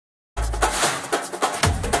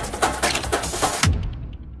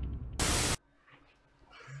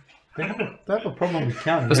They have a problem with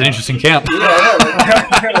counting. That's an interesting count. Yeah,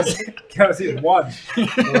 I know. Count us in one.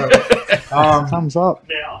 Right. Thumbs up.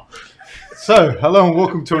 Now. So, hello and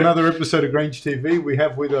welcome to another episode of Grange TV. We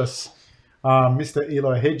have with us Mr.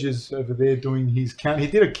 Eli Hedges over there doing his count. He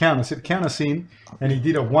did a count. I said, count us in, and he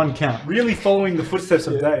did a one count. Really following the footsteps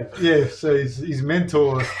of Dave. Yeah, so his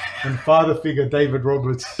mentor and father figure, David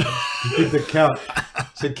Roberts, he did the count.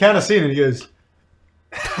 Said, count us in, and he goes...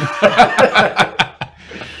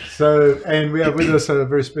 So, and we have with us a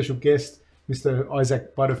very special guest, Mr.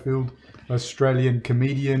 Isaac Butterfield, Australian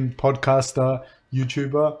comedian, podcaster,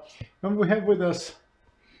 YouTuber. And we have with us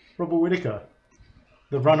Robert Whittaker,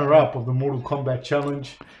 the runner-up of the Mortal Kombat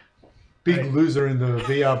Challenge, big loser in the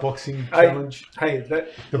VR boxing challenge, the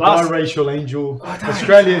biracial angel,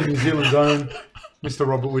 Australia and New Zealand's own, Mr.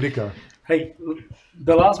 Robert Whittaker. Hey,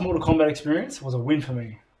 the last Mortal Kombat experience was a win for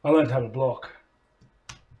me. I learned how to block.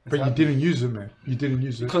 But you didn't use it, man. You didn't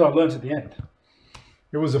use it. Because I learned at the end.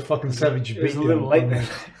 It was a fucking savage beat. It was a little late then.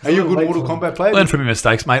 Are you a good Mortal Kombat player? Learn from your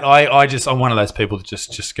mistakes, mate. I'm one of those people that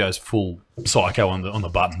just goes full psycho on the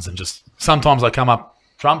buttons and just sometimes I come up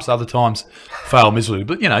trumps, other times fail miserably.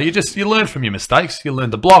 But you learn from your mistakes. You learn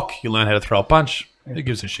to block. You learn how to throw a punch. Yeah. Who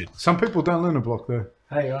gives a shit? Some people don't learn to block though.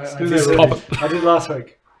 Hey, I did last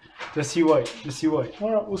week. Just you wait.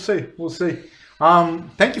 All right, we'll see.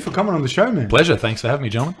 Thank you for coming on the show, man. Pleasure. Thanks for having me,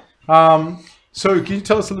 gentlemen. So can you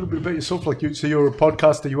tell us a little bit about yourself? So you're a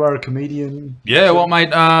podcaster, you are a comedian. Yeah, well, mate,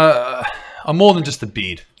 I'm more than just a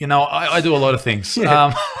beard. I do a lot of things.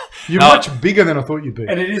 Yeah. You're much bigger than I thought you'd be.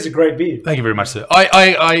 And it is a great beard. Thank you very much, sir.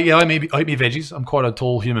 I eat me veggies. I'm quite a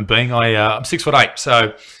tall human being. I'm 6'8",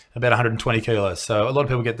 so about 120 kilos. So a lot of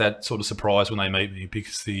people get that sort of surprise when they meet me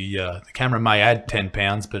because the camera may add 10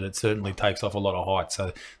 pounds, but it certainly takes off a lot of height.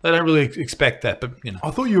 So they don't really expect that. But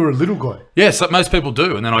I thought you were a little guy. Yes, yeah, so most people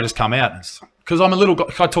do, and then I just come out because I'm a little guy.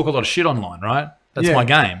 I talk a lot of shit online, right? That's my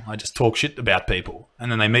game. I just talk shit about people,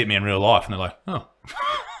 and then they meet me in real life, and they're like, "Oh,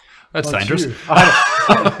 that's dangerous." I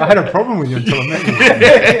had a problem with you until I met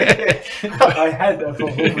you. I had a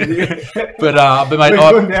problem with you. But mate,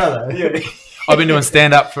 we're good now, though. Yeah. I've been doing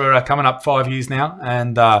stand-up for coming up 5 years now,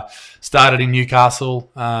 and started in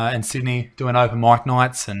Newcastle and Sydney doing open mic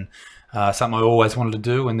nights, and something I always wanted to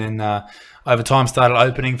do. And then over time started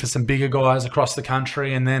opening for some bigger guys across the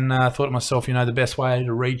country, and then thought to myself, the best way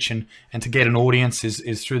to reach and to get an audience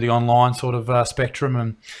is through the online sort of spectrum,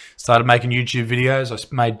 and started making YouTube videos. I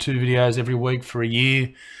made 2 videos every week for a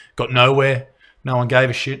year, got nowhere. No one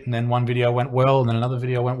gave a shit, and then one video went well, and then another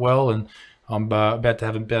video went well, and I'm about to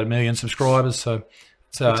have about 1 million subscribers. So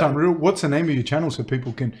it's unreal. What's the name of your channel so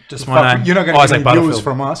people can just my name? You're not going to get any viewers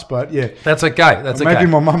from us, but yeah, that's okay. Maybe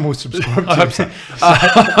my mum will subscribe to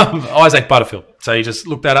it. Isaac Butterfield. So you just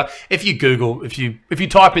look that up. If you Google, if you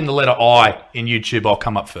type in the letter I in YouTube, I'll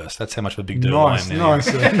come up first. That's how much of a big deal I am now.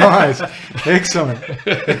 Nice, excellent.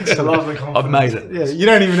 I've made it. Yeah, you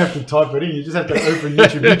don't even have to type it in. You just have to open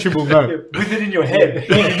YouTube. YouTube will know. With it in your head,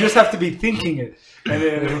 you just have to be thinking it, and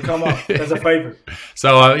then it'll come up as a favorite.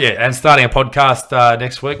 So and starting a podcast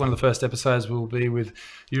next week. One of the first episodes will be with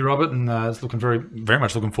you, Robert, and it's looking very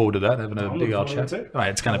much looking forward to that. Having a big old chat. Mate,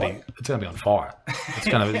 it's going to be on fire. It's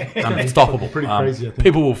going to be unstoppable. Pretty crazy. I think.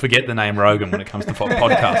 People will forget the name Rogan when it comes to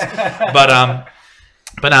podcasts,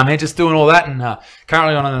 but just doing all that, and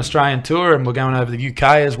currently on an Australian tour, and we're going over the UK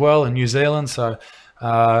as well and New Zealand. So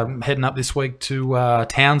heading up this week to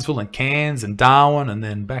Townsville and Cairns and Darwin, and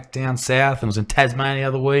then back down south, and was in Tasmania the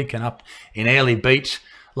other week, and up in Airlie Beach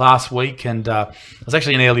last week, and I was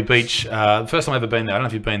actually in Airlie Beach. The first time I've ever been there. I don't know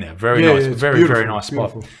if you've been there. Very nice, very nice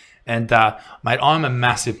spot. And mate, I'm a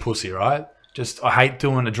massive pussy, right? I hate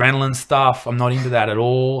doing adrenaline stuff. I'm not into that at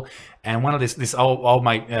all. And one of this old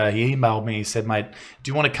mate, he emailed me. He said, "Mate,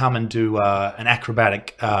 do you want to come and do an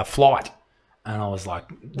acrobatic flight?" And I was like,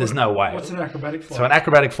 "There's no way." What's an acrobatic flight? So an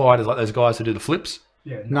acrobatic flight is like those guys who do the flips.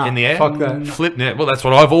 Yeah, in the air. Fuck that. Flip. Yeah, well, that's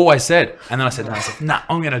what I've always said. And then I said, "Nah,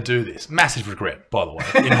 I'm going to do this." Massive regret, by the way,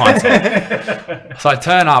 in hindsight. So I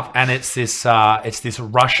turn up, and it's this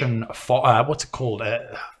Russian. What's it called?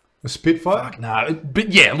 A Spitfire? No,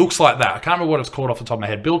 but yeah, it looks like that. I can't remember what it's called off the top of my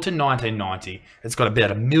head. Built in 1990. It's got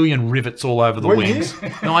about 1 million rivets all over the wings.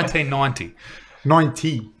 1990.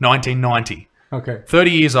 1990. Okay.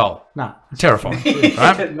 30 years old. Nah. Terrifying.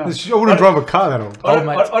 Right? No. I wouldn't drive a car that old.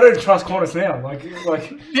 I don't trust Qantas now. Like.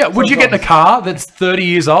 Yeah, would you get in a car that's 30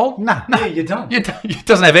 years old? Nah. Yeah, you're done. It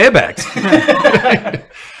doesn't have airbags.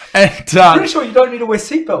 And I'm pretty sure you don't need to wear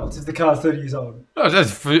seatbelts if the car's 30 years old. Oh,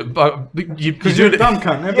 because you're a dumb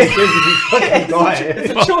cunt. Everybody says if you fucking die.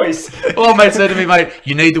 It's a choice. Well, mate said to me, "Mate,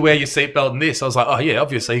 you need to wear your seatbelt in this." I was like, "Oh yeah,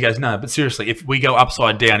 obviously." He goes, "No, but seriously, if we go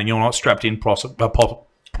upside down and you're not strapped in properly,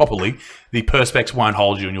 properly, the perspex won't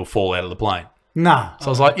hold you and you'll fall out of the plane. Nah. So I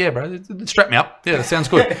was like, yeah, bro, strap me up. Yeah, that sounds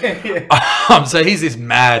good. So he's this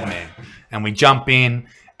madman. And we jump in,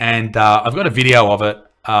 and I've got a video of it.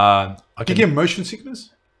 Did you get motion sickness?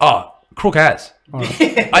 Oh, Crook has.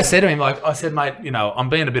 Right. I said to him, I said, mate, I'm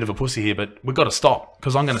being a bit of a pussy here, but we've got to stop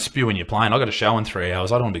because I'm going to spew in your plane. I've got a show in 3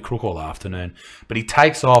 hours. I don't want to be Crook all afternoon. But he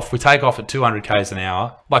takes off. We take off at 200 k's an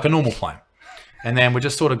hour, like a normal plane. And then we're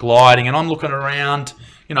just sort of gliding, and I'm looking around,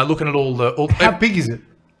 looking at all the... How big is it?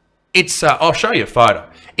 It's, I'll show you a photo.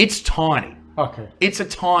 It's tiny. Okay. It's a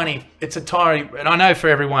tiny, and I know for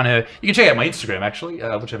everyone who, you can check out my Instagram actually,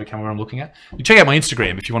 whichever camera I'm looking at. You check out my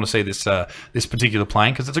Instagram if you want to see this particular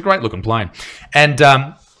plane, because it's a great looking plane. And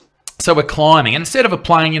so we're climbing, and instead of a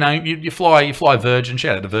plane, you fly Virgin.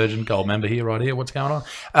 Shout out to Virgin, gold member here, right here. What's going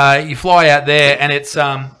on? You fly out there, and it's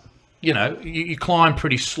you climb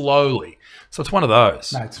pretty slowly. So it's one of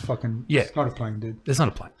those. No, it's fucking... Yeah. It's not a plane, dude. It's not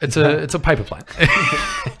a plane. It's a paper plane.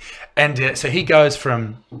 And so he goes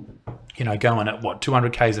from, going at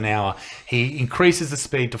 200 k's an hour. He increases the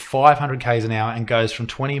speed to 500 k's an hour and goes from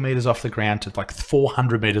 20 meters off the ground to like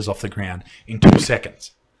 400 meters off the ground in 2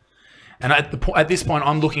 seconds. And at this point,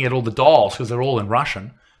 I'm looking at all the dials because they're all in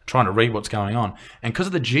Russian, trying to read what's going on. And because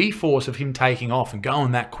of the G-force of him taking off and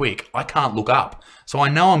going that quick, I can't look up. So I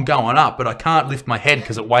know I'm going up, but I can't lift my head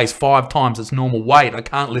because it weighs 5 times its normal weight. I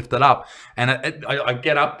can't lift it up. And I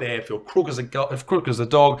get up there, feel crook as a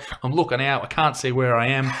dog. I'm looking out. I can't see where I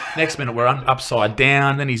am. Next minute, we're upside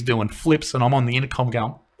down. Then he's doing flips, and I'm on the intercom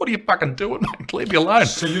going, what are you fucking doing, mate? Leave me alone.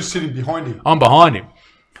 So you're sitting behind him? I'm behind him.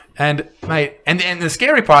 And, mate, and the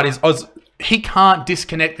scary part is he can't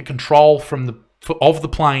disconnect the control of the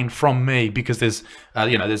plane from me because there's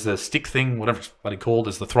the stick thing, whatever it's bloody called,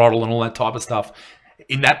 there's the throttle and all that type of stuff.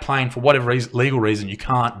 In that plane, for whatever legal reason, you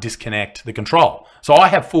can't disconnect the control. So I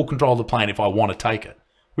have full control of the plane if I want to take it,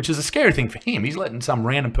 which is a scary thing for him. He's letting some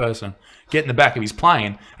random person get in the back of his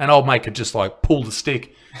plane, and old mate could just like pull the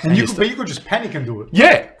stick. But you could just panic and do it.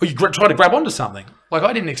 Yeah, or you try to grab onto something. Like,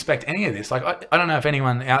 I didn't expect any of this. Like, I don't know if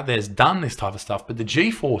anyone out there has done this type of stuff, but the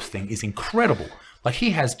G-force thing is incredible. Like,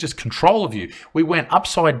 he has just control of you. We went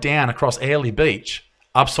upside down across Airlie Beach,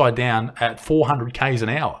 upside down at 400 k's an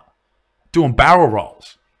hour, doing barrel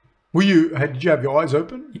rolls. Did you have your eyes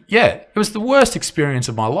open? Yeah, it was the worst experience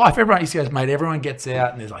of my life. Everyone, he goes, mate, everyone gets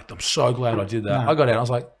out, and they're like, I'm so glad I did that. No. I got out, and I was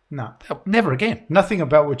like, no, never again. Nothing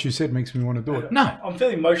about what you said makes me want to do it. No. I'm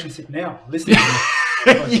feeling motion sick now, listening to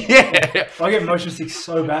you. Yeah. I get motion sick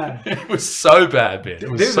so bad. It was so bad, man. It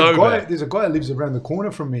was There's a guy that lives around the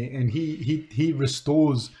corner from me, and he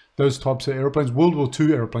restores those types of airplanes, World War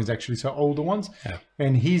II airplanes actually, so older ones. Yeah.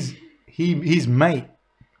 And his mate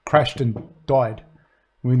crashed and died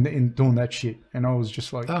in doing that shit, and I was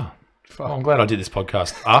just like, oh. Fuck. Well, I'm glad I did this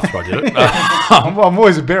podcast after I did it. I'm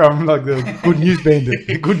always a bear. I'm like the good news bandit,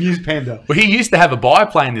 the good news panda. Well, he used to have a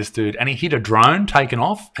biplane, this dude, and he hit a drone taking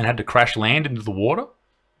off and had to crash land into the water.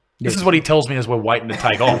 This is what he tells me as we're waiting to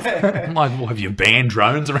take off. I'm like, well, have you banned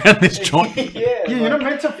drones around this joint? You're not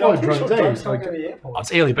meant to fly drones.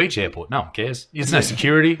 It's Airlie Beach Airport. No one cares. There's no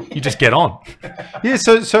security. You just get on. Yeah,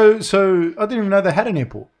 so I didn't even know they had an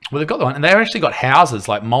airport. Well, they've got the one, and they've actually got houses,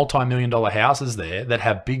 like multi-million-dollar houses there that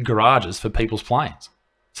have big garages for people's planes.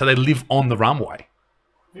 So they live on the runway.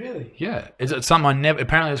 Really? Yeah. It's something I never...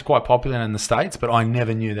 Apparently it's quite popular in the States, but I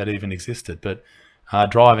never knew that even existed. But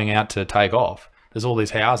driving out to take off, there's all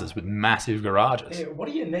these houses with massive garages. Yeah, what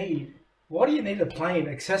do you need? Why do you need a plane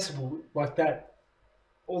accessible like that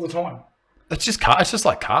all the time? It's just car. It's just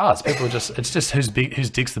like cars. People are just. It's just whose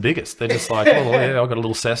dick's the biggest. They're just like, oh yeah, I've got a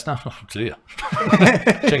little Cessna. Oh, dear.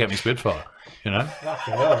 Check out my Spitfire.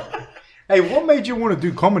 Hey, what made you want to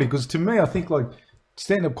do comedy? Because to me, I think like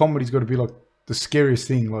stand-up comedy's got to be like the scariest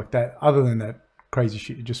thing like that. Other than that crazy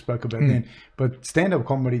shit you just spoke about then, but stand-up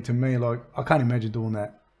comedy to me, like I can't imagine doing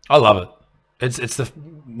that. I love it. It's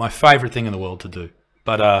my favorite thing in the world to do.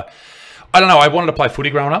 But I don't know. I wanted to play footy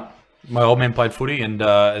growing up. My old man played footy, and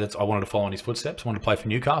I wanted to follow in his footsteps. I wanted to play for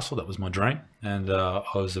Newcastle. That was my dream. And I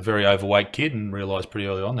was a very overweight kid and realised pretty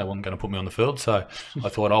early on they weren't going to put me on the field. So I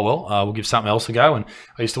thought, oh, well, we'll give something else a go. And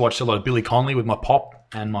I used to watch a lot of Billy Connolly with my pop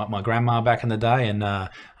and my grandma back in the day, and a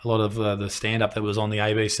lot of the stand-up that was on the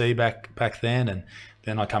ABC back then. And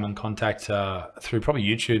then I come in contact through probably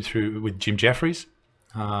YouTube with Jim Jeffries.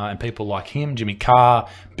 And people like him, Jimmy Carr,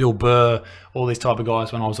 Bill Burr, all these type of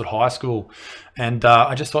guys when I was at high school. And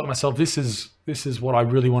I just thought to myself, this is what I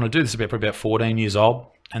really want to do. This is probably about 14 years old.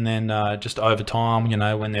 And then just over time,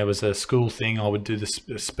 when there was a school thing, I would do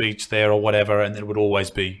the speech there or whatever, and it would always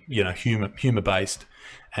be, humor-based.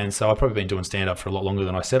 And so I've probably been doing stand-up for a lot longer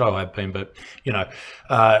than I said I have been. But, you know,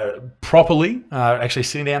 properly, actually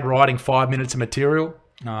sitting down, writing 5 minutes of material,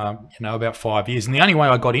 you know, about 5 years. And the only way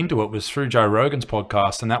I got into it was through Joe Rogan's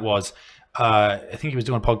podcast. And that was, I think he was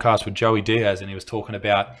doing a podcast with Joey Diaz, and he was talking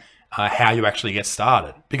about how you actually get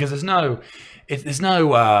started. Because there's no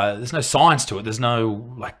science to it. There's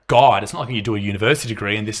no like guide. It's not like you do a university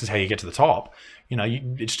degree and this is how you get to the top. You know,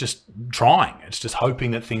 it's just trying. It's just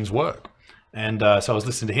hoping that things work. And so I was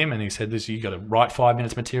listening to him, and he said, "This, you got to write 5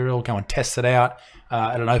 minutes material, go and test it out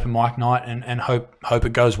at an open mic night, and hope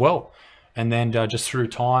it goes well. And then just through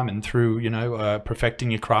time and through, you know,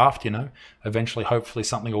 perfecting your craft, you know, eventually, hopefully,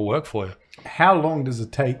 something will work for you." How long does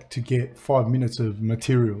it take to get 5 minutes of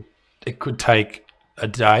material? It could take a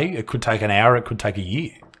day, it could take an hour, it could take a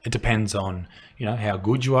year. It depends on, you know, how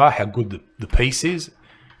good you are, how good the piece is.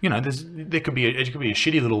 You know, it could be a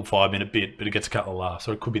shitty little 5 minute bit, but it gets a couple of laughs,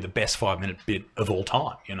 or it could be the best 5 minute bit of all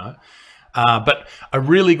time, you know. But a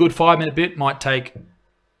really good 5 minute bit might take,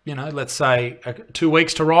 you know, let's say 2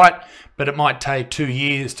 weeks to write, but it might take 2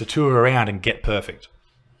 years to tour around and get perfect.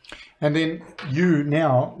 And then you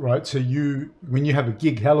now, right? So when you have a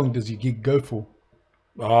gig, how long does your gig go for?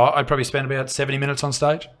 I'd probably spend about 70 minutes on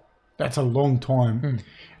stage. That's a long time.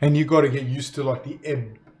 And you got to get used to like the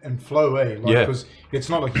ebb and flow, eh? Like, Yeah. Because it's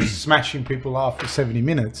not like you're smashing people after 70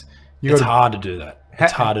 minutes. It's hard to do that.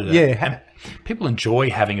 It's hard to do that. Yeah. And people enjoy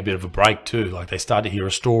having a bit of a break too. Like they start to hear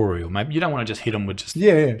a story, or maybe you don't want to just hit them with just...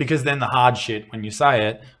 Yeah. Because then the hard shit, when you say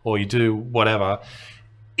it or you do whatever,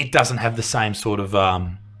 it doesn't have the same sort of...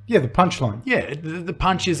 Yeah, the punchline. Yeah, the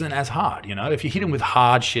punch isn't as hard, you know. If you hit them with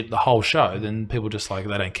hard shit the whole show, then people just like,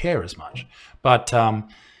 they don't care as much. But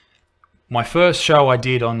my first show I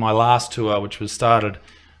did on my last tour, which was started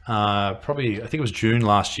probably, I think it was June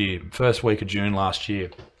last year, first week of June last year.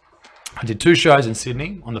 I did 2 shows in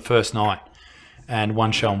Sydney on the first night and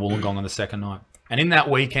 1 show in Wollongong on the second night. And in that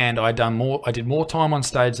weekend, I did more time on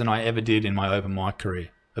stage than I ever did in my open mic career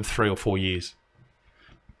of 3 or 4 years.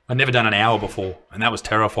 I'd never done an hour before, and that was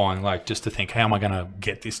terrifying, like just to think, how am I going to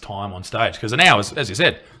get this time on stage? Because an hour is, as you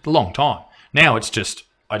said, a long time. Now it's just,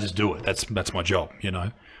 I just do it. That's my job, you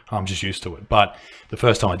know. I'm just used to it. But the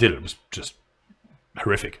first time I did it was just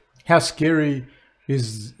horrific. How scary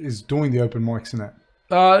is doing the open mics and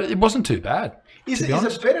that? It wasn't too bad. Is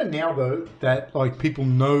it better now, though, that like people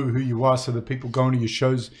know who you are, so that people go to your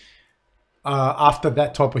shows after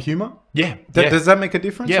that type of humor? Yeah. Does that make a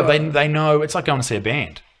difference? Yeah, they know. It's like going to see a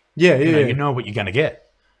band. Yeah, You know what you're going to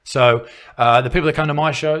get. So the people that come to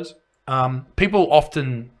my shows, people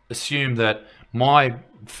often assume that my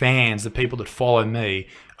fans, the people that follow me,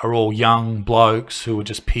 are all young blokes who are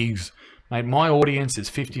just pigs. Mate, my audience is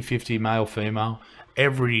 50-50 male, female,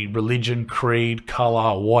 every religion, creed,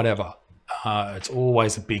 colour, whatever. It's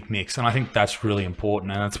always a big mix. And I think that's really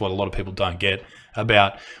important. And that's what a lot of people don't get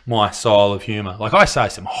about my style of humour. Like I say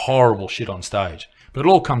some horrible shit on stage, but it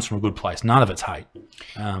all comes from a good place. None of it's hate.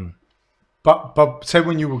 But say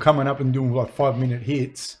when you were coming up and doing like 5 minute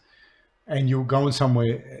hits, and you were going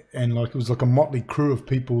somewhere, and like it was like a motley crew of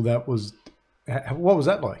people. What was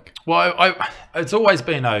that like? Well, it's always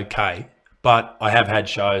been okay, but I have had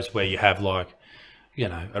shows where you have like, you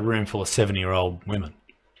know, a room full of 70-year-old women,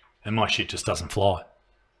 and my shit just doesn't fly.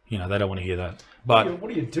 You know, they don't want to hear that. But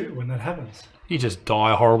What do you do when that happens? you just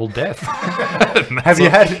die a horrible death. Have you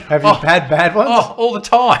had bad ones? Oh, all the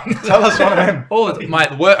time. Tell us one of them. Mate,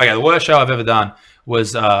 the worst show I've ever done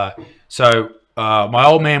was my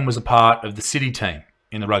old man was a part of the city team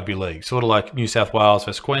in the rugby league, sort of like New South Wales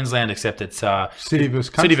versus Queensland, except it's City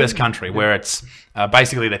versus country, where it's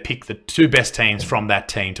basically they pick the 2 best teams from that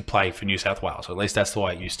team to play for New South Wales. Or at least that's the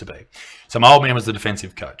way it used to be. So my old man was the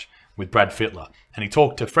defensive coach with Brad Fittler, and he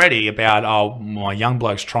talked to Freddie about, my young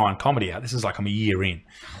bloke's trying comedy out. This is like I'm a year in,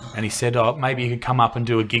 and he said, maybe you could come up and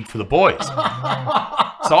do a gig for the boys.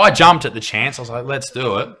 So I jumped at the chance. I was like, let's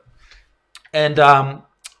do it. And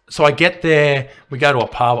so I get there, we go to a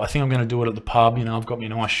pub. I think I'm going to do it at the pub. You know, I've got my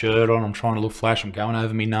nice shirt on. I'm trying to look flash. I'm going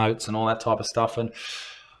over my notes and all that type of stuff. And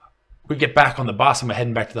we get back on the bus and we're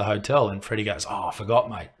heading back to the hotel. And Freddie goes, I forgot,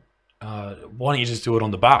 mate. Why don't you just do it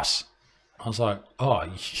on the bus? I was like,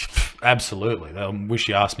 absolutely. I wish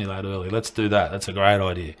you asked me that earlier. Let's do that. That's a great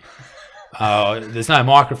idea. There's no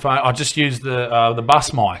microphone. I just use the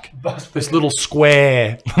bus mic. This little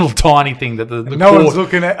square, little tiny thing that the no cord, one's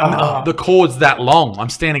looking at. The cord's that long. I'm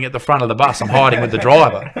standing at the front of the bus. I'm hiding with the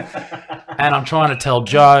driver, and I'm trying to tell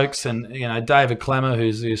jokes. And you know, David Clemmer,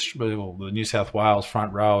 who's the New South Wales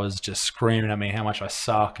front row, is just screaming at me how much I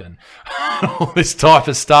suck and all this type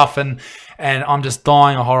of stuff. And I'm just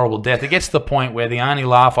dying a horrible death. It gets to the point where the only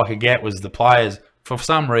laugh I could get was the players for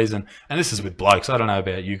some reason, and this is with blokes, I don't know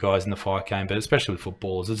about you guys in the fight game, but especially with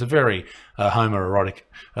footballers, it's a very homoerotic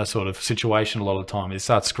sort of situation a lot of the time. They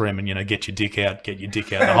start screaming, you know, get your dick out, get your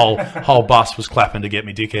dick out. The whole bus was clapping to get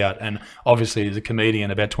me dick out. And obviously, as a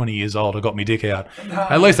comedian, about 20 years old, I got me dick out. No.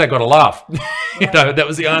 At least I got a laugh. You know, that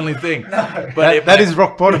was the only thing. No. But that is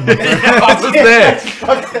rock bottom. I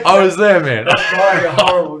was there, man. That's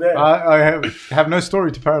horrible there. I have no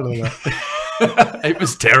story to parallel that. It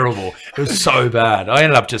was terrible. It was so bad. I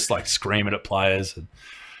ended up just like screaming at players, and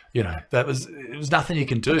you know, it was nothing you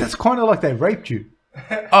can do. That's kind of like they raped you.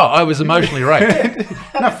 Oh, I was emotionally raped.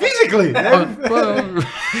 No, physically.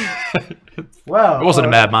 Wow. It wasn't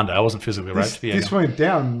a Mad Monday. I wasn't physically raped. This went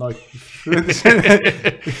down like.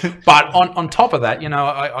 But on top of that, you know,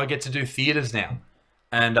 I get to do theatres now.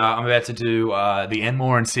 And I'm about to do the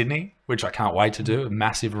Enmore in Sydney, which I can't wait to do, a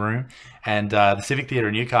massive room, and the Civic Theatre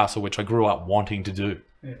in Newcastle, which I grew up wanting to do.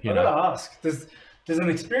 Yeah. I gotta ask, does an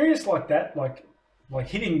experience like that, like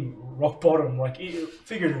hitting rock bottom, like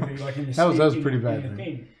figuratively, like in your that was pretty bad. In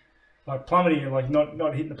thing, like plummeting and like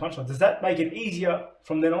not hitting the punchline, does that make it easier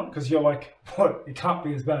from then on? Because you're like, what? It can't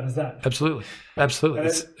be as bad as that. Absolutely.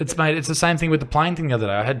 It's the same thing with the plane thing the other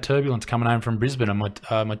day. I had turbulence coming home from Brisbane, and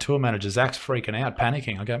my tour manager Zach's freaking out,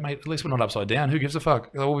 panicking. I go, mate, at least we're not upside down. Who gives a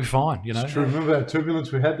fuck? We'll be fine. You know. It's true. Remember that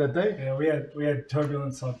turbulence we had that day? Yeah, we had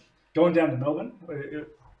turbulence on going down to Melbourne.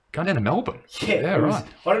 Going down to Melbourne. Yeah, right.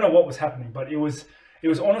 I don't know what was happening, but it was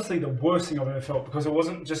honestly the worst thing I've ever felt, because it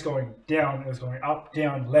wasn't just going down; it was going up,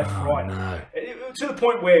 down, left, right. No. To the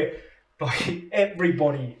point where like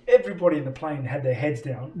everybody in the plane had their heads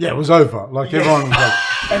down. Yeah, it was over. Like everyone was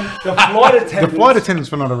like, and the flight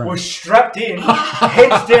attendants were not around. Were strapped in,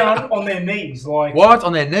 heads down on their knees, like what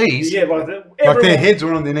on their knees? Yeah, like their heads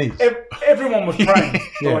were on their knees. Everyone was praying.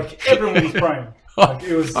 Yeah. Like everyone was praying. Like,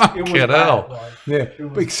 it was bad. Like, yeah,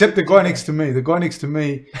 except the guy next to me. The guy next to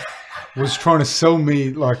me was trying to sell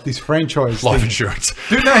me like this franchise life thing. Insurance.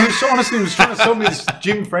 Dude, no, he was trying to sell me this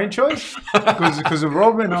gym franchise because of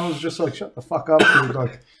Rob, and I was just like, shut the fuck up, dude.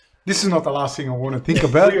 Like, this is not the last thing I want to think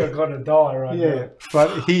about. You're gonna die right now. Yeah,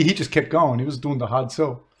 but he just kept going. He was doing the hard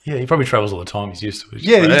sell. Yeah, he probably travels all the time. He's used to it.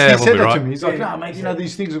 Yeah, he said that to me. He's like, no, mate, you know,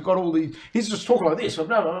 these things have got all these... He's just talking like this, blah,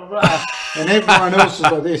 blah, blah, and everyone else is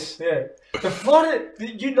like this. Yeah. The flight...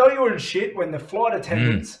 You know you're in shit when the flight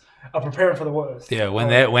attendants are preparing for the worst. Yeah, when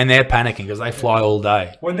they're panicking because they fly all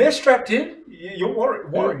day. When they're strapped in, you're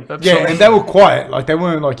worried. Yeah, and they were quiet. Like, they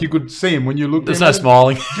weren't... Like, you could see them when you looked at them. There's no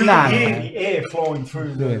smiling. You could hear the air flowing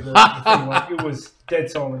through the thing. Like, it was dead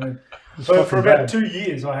silent. For about 2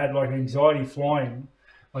 years, I had, like, anxiety flying.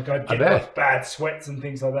 Like, I'd get like, bad sweats and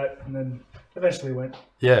things like that, and then eventually went.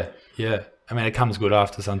 Yeah. I mean, it comes good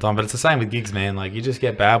after some time, but it's the same with gigs, man. Like, you just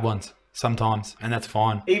get bad ones sometimes, and that's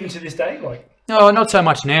fine. Even to this day, like? No, not so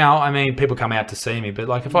much now. I mean, people come out to see me, but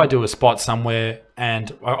like if I do a spot somewhere,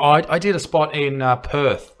 and I did a spot in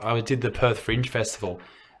Perth. I did the Perth Fringe Festival,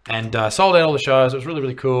 and sold out all the shows. It was really,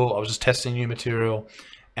 really cool. I was just testing new material,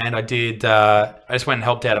 and I just went and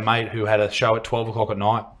helped out a mate who had a show at 12 o'clock at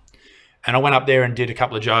night. And I went up there and did a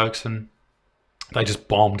couple of jokes, and they just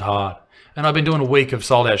bombed hard. And I've been doing a week of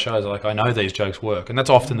sold-out shows. Like, I know these jokes work. And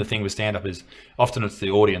that's often the thing with stand-up is often it's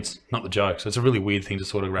the audience, not the jokes. So it's a really weird thing to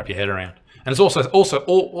sort of wrap your head around. And it's also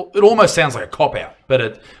it almost sounds like a cop-out,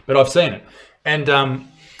 but I've seen it. And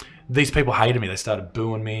these people hated me. They started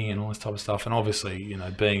booing me and all this type of stuff. And obviously, you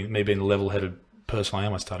know, being the level-headed person I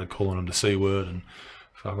am, I started calling them the C-word and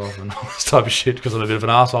fuck off and all this type of shit because I'm a bit of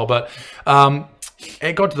an asshole. But...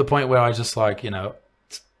 it got to the point where I was just like, you know,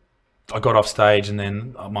 I got off stage and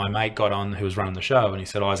then my mate got on who was running the show and he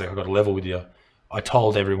said, Isaac, I got a level with you. I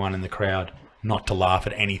told everyone in the crowd not to laugh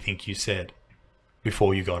at anything you said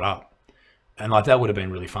before you got up. And like, that would have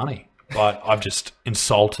been really funny. But I've just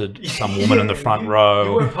insulted some woman in the front row.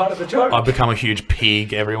 You weren't part of the joke. I've become a huge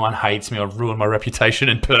pig. Everyone hates me. I've ruined my reputation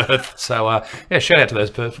in Perth. So, yeah, shout out to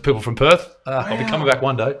those people from Perth. I'll be coming back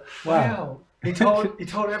one day. Wow. He told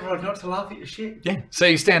everyone not to laugh at your shit. Yeah. So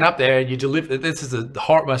you stand up there and you deliver. This is the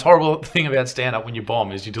most horrible thing about stand up when you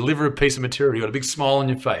bomb is you deliver a piece of material. You got a big smile on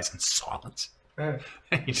your face and silence. Yeah.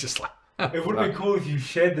 And you're just like. It would have been cool if you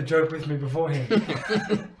shared the joke with me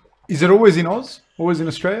beforehand. Is it always in Oz? Always in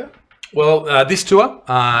Australia? Well, this tour,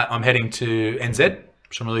 I'm heading to NZ,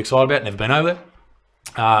 which I'm really excited about. Never been over there.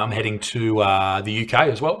 I'm heading to the UK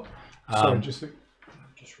as well. Sorry, just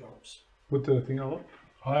rolls. With the thing on?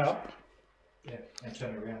 High up. Yeah, and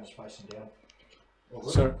turn around, it's facing down.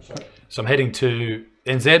 Sorry. So I'm heading to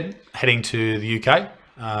NZ, heading to the UK,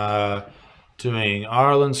 doing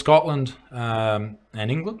Ireland, Scotland, and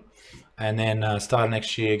England, and then starting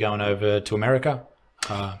next year going over to America.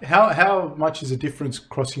 How much is the difference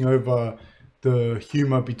crossing over the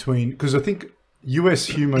humor between, because I think US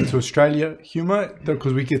humor to Australia humor,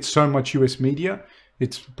 because we get so much US media,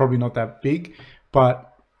 it's probably not that big,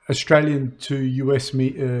 but Australian to US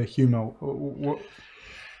humor.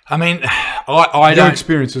 I mean, I your don't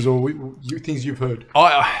experiences or things you've heard.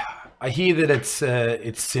 I hear that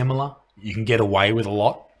it's similar. You can get away with a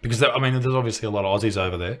lot because I mean, there's obviously a lot of Aussies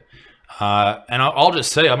over there, and I'll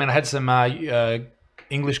just see. I mean, I had some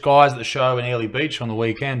English guys at the show in Ely Beach on the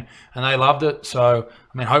weekend, and they loved it. So,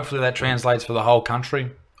 I mean, hopefully that translates for the whole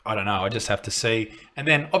country. I don't know. I just have to see. And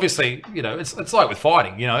then, obviously, you know, it's like with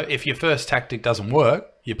fighting. You know, if your first tactic doesn't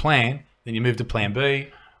work, you plan, then you move to plan B,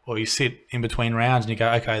 or you sit in between rounds and you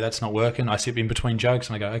go, okay, that's not working. I sit in between jokes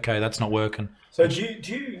and I go, okay, that's not working. So do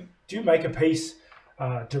you make a piece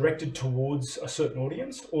directed towards a certain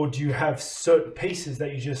audience, or do you have certain pieces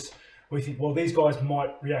that we think, well, these guys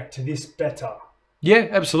might react to this better? Yeah,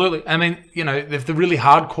 absolutely. I mean, you know, if the really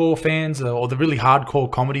hardcore fans or the really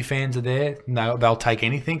hardcore comedy fans are there, they'll take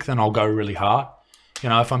anything, then I'll go really hard. You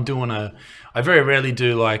know, if I'm doing I very rarely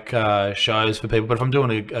do like shows for people, but if I'm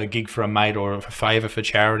doing a gig for a mate or a favour for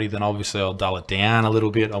charity, then obviously I'll dull it down a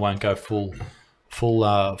little bit. I won't go full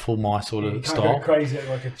my sort of you can't style. Go crazy at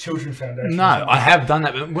like a children's foundation. No, I have done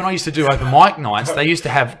that. But when I used to do open mic nights, they used to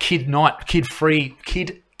have kids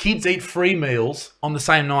eat free meals on the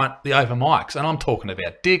same night the open mics, and I'm talking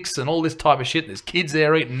about dicks and all this type of shit. There's kids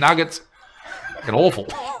there eating nuggets. Fucking awful.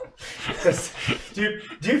 Do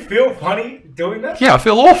you feel funny doing that? Yeah, I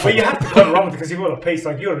feel awful. But you have to cut it wrong because you've got a piece,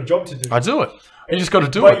 like you've got a job to do. I do it. You just got to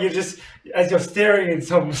do but it. You just, as you're staring in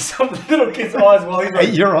some little kid's eyes while he's like,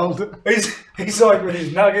 8-year-old. He's like with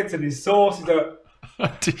his nuggets and his sauce. He's like,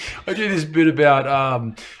 I do this bit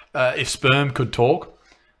about if sperm could talk,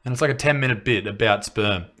 and it's like a 10-minute bit about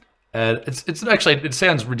sperm. It's actually, it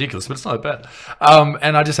sounds ridiculous, but it's not bad.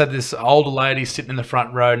 And I just had this older lady sitting in the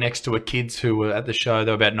front row next to her kids who were at the show.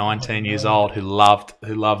 They were about 19 years old, who loved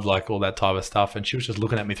like all that type of stuff. And she was just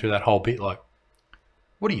looking at me through that whole bit like,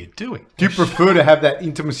 what are you doing? Do you prefer to have that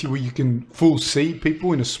intimacy where you can full see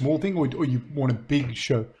people in a small thing, or you want a big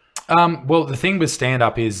show? Well, the thing with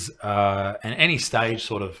stand-up is, and any stage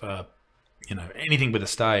sort of, you know, anything with a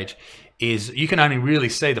stage, is you can only really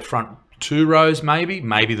see the front 2 rows, maybe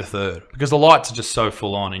the third, because the lights are just so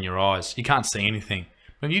full on in your eyes. You can't see anything.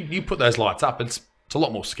 When you put those lights up, it's a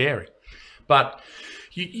lot more scary. But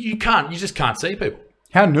you just can't see people.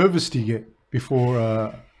 How nervous do you get before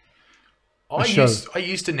a show? I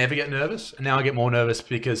used to never get nervous, and now I get more nervous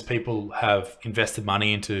because people have invested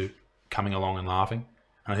money into coming along and laughing.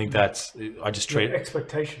 And I think I just treat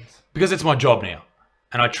expectations, because it's my job now.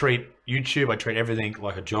 And I treat YouTube, I treat everything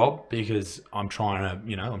like a job, because I'm trying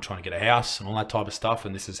to get a house and all that type of stuff.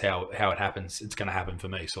 And this is how it happens. It's going to happen for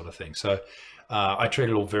me, sort of thing. So I treat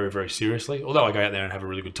it all very, very seriously. Although I go out there and have a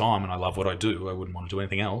really good time and I love what I do, I wouldn't want to do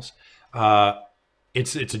anything else.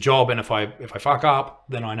 It's a job, and if I fuck up,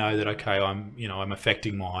 then I know that, okay, I'm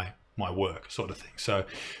affecting my work, sort of thing. So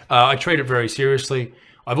I treat it very seriously.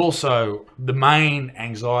 I've also, the main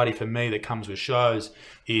anxiety for me that comes with shows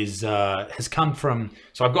has come from,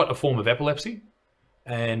 so I've got a form of epilepsy,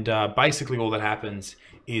 and basically all that happens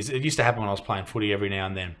is, it used to happen when I was playing footy every now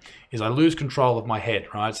and then, is I lose control of my head,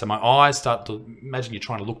 right? So my eyes start to, imagine you're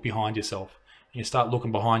trying to look behind yourself, and you start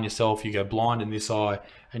looking behind yourself, you go blind in this eye,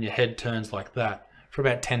 and your head turns like that. For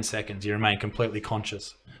about 10 seconds, you remain completely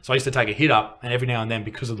conscious. So I used to take a hit up, and every now and then,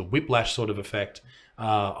 because of the whiplash sort of effect,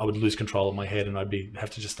 I would lose control of my head, and I'd have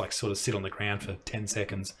to just like sort of sit on the ground for 10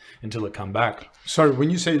 seconds until it come back. So when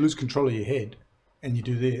you say you lose control of your head and you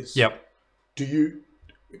do this, yep. Do you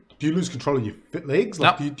lose control of your legs?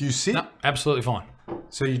 Like, nope. Do you sit? No, absolutely fine.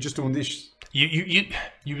 So you're just doing this. You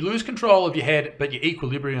lose control of your head, but your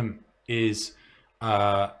equilibrium is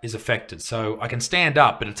affected. So I can stand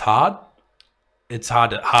up, but it's hard. It's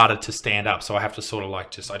harder to stand up. So I have to sort of like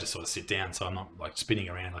I just sort of sit down, so I'm not like spinning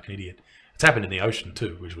around like an idiot. It's happened in the ocean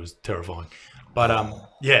too, which was terrifying. But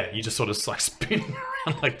yeah, you just sort of like spinning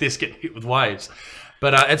around like this, getting hit with waves.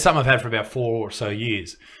 But it's something I've had for about 4 or so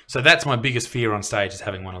years. So that's my biggest fear on stage, is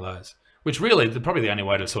having one of those. Which really, probably the only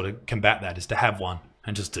way to sort of combat that is to have one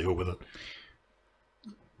and just deal with it.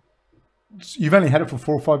 You've only had it for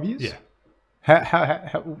 4 or 5 years? Yeah.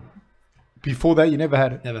 How before that you never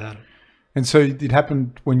had it? Never had it. And so it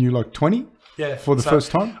happened when you were like 20? Yeah. For the first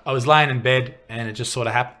time? I was laying in bed and it just sort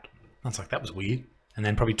of happened. I was like, that was weird. And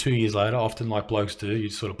then probably 2 years later, often like blokes do, you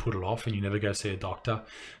sort of put it off and you never go see a doctor.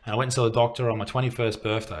 And I went and saw the doctor on my 21st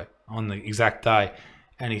birthday, on the exact day.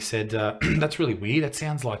 And he said, that's really weird. That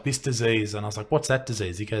sounds like this disease. And I was like, what's that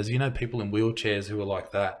disease? He goes, you know, people in wheelchairs who are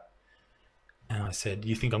like that. And I said,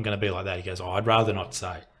 you think I'm going to be like that? He goes, oh, I'd rather not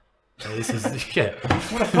say. This is yeah.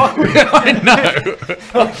 What the fuck? I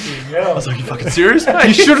know. I was like, you fucking serious, mate?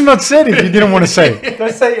 You should have not said it if you didn't want to say it.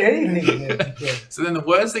 Don't say anything. Yeah. So then the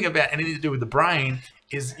worst thing about anything to do with the brain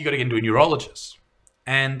is you got to get into a neurologist.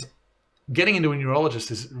 And getting into a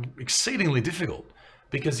neurologist is exceedingly difficult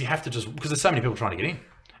because you have to because there's so many people trying to get in.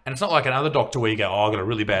 And it's not like another doctor where you go, oh, I've got a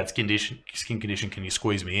really bad skin condition, can you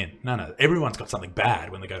squeeze me in? No, everyone's got something bad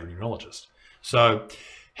when they go to a neurologist. So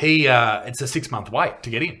it's a 6-month wait to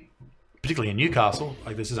get in, particularly in Newcastle.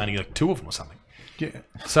 Like this is only like 2 of them or something. Yeah.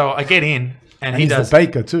 So I get in, and he does. He's the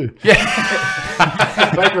baker too.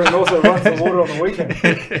 Yeah. Baker and also runs the water on the weekend.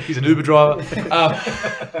 He's an Uber driver.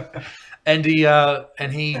 And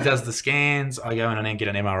he does the scans. I go in and then get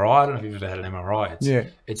an MRI. I don't know if you've ever had an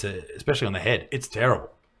MRI. It's especially on the head. It's terrible.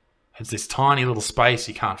 It's this tiny little space.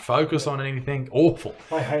 You can't focus on anything. Awful.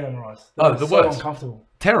 I hate MRIs. The worst. Uncomfortable.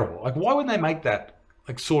 Terrible. Like, why wouldn't they make that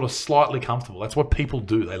like sort of slightly comfortable? That's what people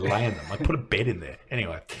do. They lay in them. Like, put a bed in there.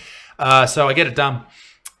 Anyway, so I get it done,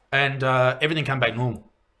 and everything came back normal.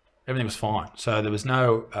 Everything was fine. So there was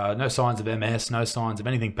no signs of MS, no signs of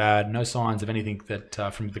anything bad, no signs of anything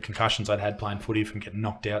that from the concussions I'd had playing footy, from getting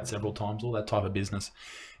knocked out several times, all that type of business,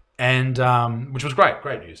 and which was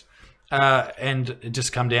great news. And it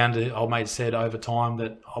just come down to, old mate said over time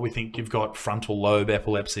that, we think you've got frontal lobe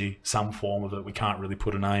epilepsy, some form of it. We can't really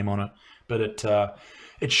put a name on it, but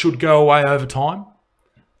it should go away over time.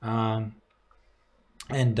 And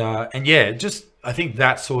yeah, just, I think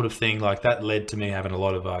that sort of thing, like that led to me having a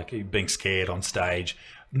lot of like being scared on stage,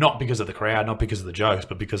 not because of the crowd, not because of the jokes,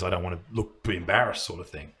 but because I don't want to be embarrassed, sort of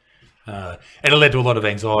thing. And it led to a lot of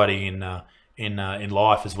anxiety in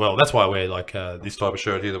life as well. That's why I wear like this type of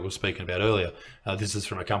shirt here that we were speaking about earlier. This is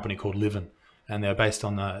from a company called Livin', and they're based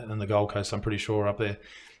on the Gold Coast, I'm pretty sure, up there.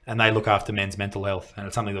 And they look after men's mental health, and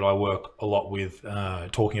it's something that I work a lot with,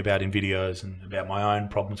 talking about in videos and about my own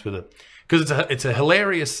problems with it. Because it's a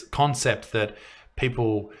hilarious concept that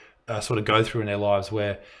people sort of go through in their lives,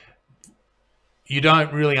 where you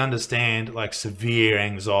don't really understand like severe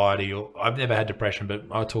anxiety. Or I've never had depression, but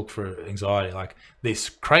I talk for anxiety, like these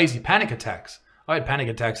crazy panic attacks. I had panic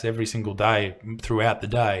attacks every single day throughout the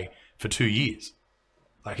day for 2 years.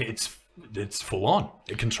 Like it's full on.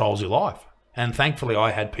 It controls your life. And thankfully,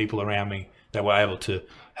 I had people around me that were able to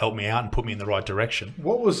help me out and put me in the right direction.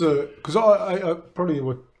 What was because I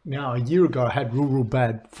probably now a year ago I had real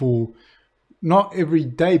bad for not every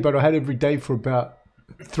day, but I had every day for about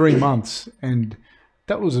 3 months, and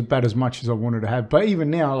that was about as much as I wanted to have. But even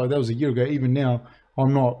now, like that was a year ago, even now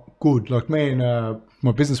I'm not good. Like me and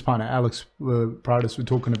my business partner Alex Pradis were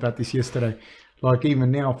talking about this yesterday. Like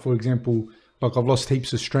even now, for example, like I've lost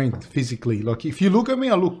heaps of strength physically. Like if you look at me,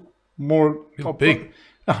 I look more big.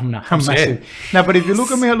 Oh, no, I'm massive. No, but if you look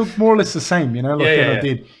at me, I look more or less the same, you know, like I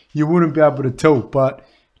did. You wouldn't be able to tell, but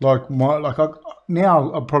like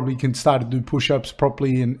now I probably can start to do push-ups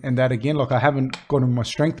properly and that again. Like I haven't gotten my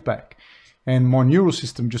strength back, and my neural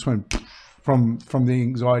system just went from the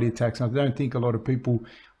anxiety attacks. And I don't think a lot of people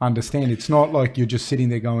understand. It's not like you're just sitting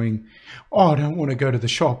there going, "Oh, I don't want to go to the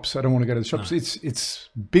shops. I don't want to go to the shops." No. It's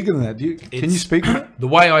bigger than that. Can you speak on it? The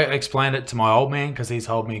way I explained it to my old man, because he's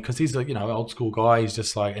told me, because he's a old school guy. He's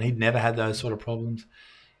just like, and he'd never had those sort of problems.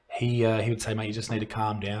 He would say, "Mate, you just need to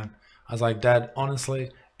calm down." I was like, "Dad, honestly,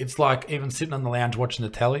 it's like even sitting on the lounge watching the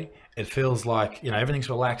telly. It feels like everything's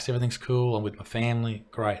relaxed, everything's cool. I'm with my family,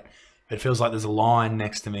 great. It feels like there's a lion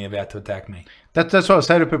next to me about to attack me." That's what I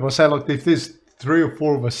say to people. I say, like, if there's 3 or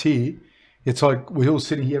 4 of us here, it's like we're all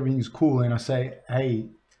sitting here, everything's cool, and I say, "Hey,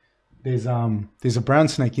 there's a brown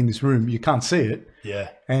snake in this room. You can't see it." Yeah.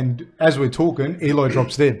 And as we're talking, Eli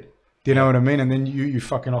drops dead. Do you know what I mean? And then you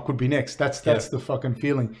fucking, I could be next. That's the fucking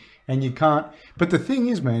feeling. And you can't. But the thing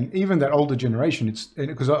is, man, even that older generation, it's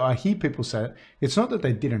because I hear people say it. It's not that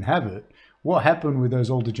they didn't have it. What happened with those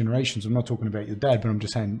older generations? I'm not talking about your dad, but I'm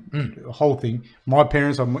just saying the whole thing. My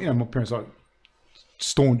parents, my parents are like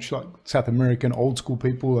staunch, like South American old school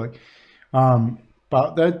people, like.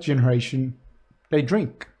 But that generation, they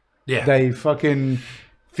drink. Yeah. They fucking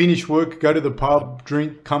finish work, go to the pub,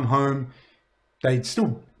 drink, come home. They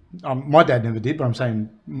still. My dad never did, but I'm saying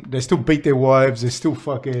they still beat their wives. They still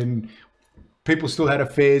fucking. People still had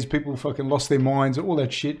affairs. People fucking lost their minds. All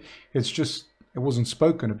that shit. It's just it wasn't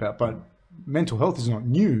spoken about. But mental health is not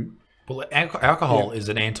new. Well, alcohol is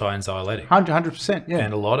an anti-anxiolytic. 100%. Yeah.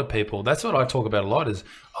 And a lot of people. That's what I talk about a lot. Is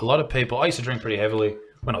a lot of people. I used to drink pretty heavily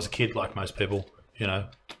when I was a kid, like most people.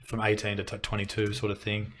 From 18 to 22, sort of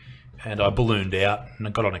thing. And I ballooned out and I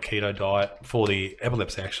got on a keto diet for the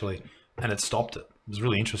epilepsy, actually, and it stopped it. It was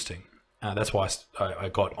really interesting. That's why I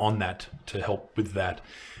got on that to help with that.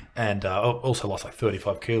 And I also lost like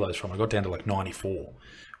 35 kilos from it. I got down to like 94,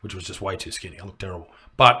 which was just way too skinny. I looked terrible.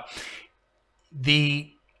 But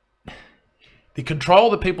the control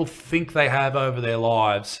that people think they have over their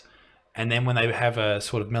lives, and then when they have a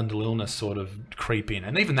sort of mental illness sort of creep in,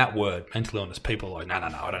 and even that word, mental illness, people are like, no,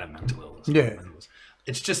 I don't have mental illness. Yeah.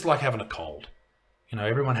 It's just like having a cold. You know,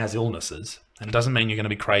 everyone has illnesses, and it doesn't mean you're going to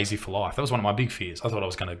be crazy for life. That was one of my big fears. I thought I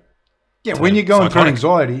was going to... Yeah, when you're going through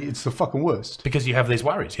anxiety, it's the fucking worst. Because you have these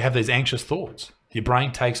worries. You have these anxious thoughts. Your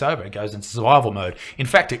brain takes over. It goes into survival mode. In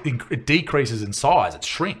fact, it decreases in size. It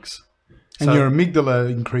shrinks. And your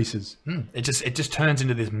amygdala increases. It just turns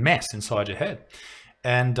into this mess inside your head.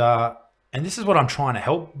 And this is what I'm trying to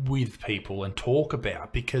help with people and talk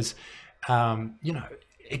about, because, you know,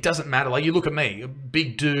 it doesn't matter. Like, you look at me, a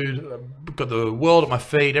big dude, got the world at my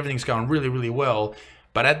feet. Everything's going really, really well.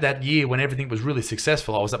 But at that year when everything was really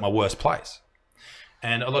successful, I was at my worst place.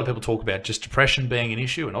 And a lot of people talk about just depression being an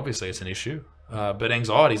issue, and obviously it's an issue, but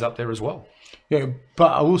anxiety's up there as well. Yeah,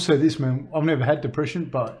 but I will say this, man. I've never had depression,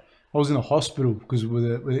 but I was in a hospital because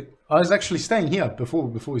I was actually staying here before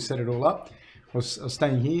we set it all up. I was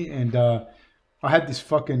staying here, and I had this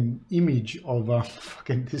fucking image of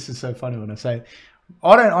fucking. This is so funny when I say it.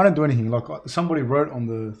 I don't do anything. Like, somebody wrote on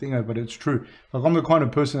the thing, but it's true. Like, I'm the kind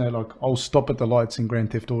of person that, like, I'll stop at the lights in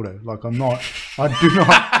Grand Theft Auto. Like,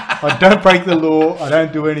 I don't break the law. I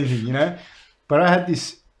don't do anything, you know. But I had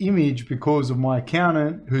this image because of my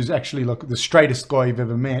accountant, who's actually like the straightest guy you've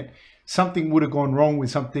ever met. Something would have gone wrong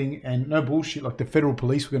with something, and no bullshit, like the federal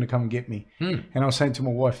police were going to come and get me. And I was saying to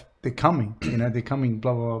my wife, they're coming, you know, they're coming,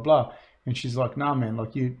 blah, blah, blah, blah. And she's like, nah, man,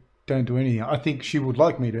 like, you don't do anything. I think she would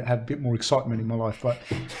like me to have a bit more excitement in my life,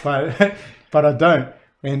 but I don't.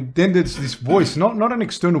 And then there's this voice, not an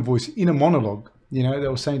external voice, in a monologue, you know, they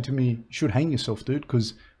were saying to me, you should hang yourself, dude,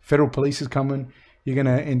 because federal police is coming. You're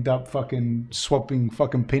going to end up fucking swapping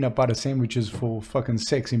fucking peanut butter sandwiches for fucking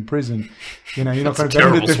sex in prison. You know, you're not going to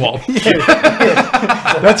terrible swap.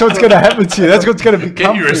 Yeah. That's what's going to happen to you. That's what's going to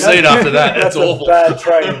become. Get your receipt after that. That's awful. Bad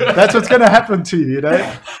training. That's what's going to happen to you, you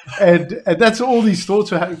know? And that's all these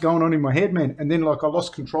thoughts are going on in my head, man. And then, like, I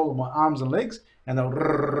lost control of my arms and legs, and they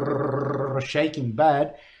were shaking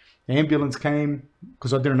bad. The ambulance came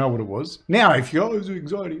because I didn't know what it was. Now, if you have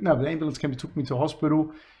anxiety, no, but the ambulance came and took me to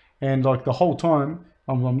hospital. And like the whole time,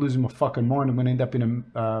 I'm losing my fucking mind. I'm going to end up in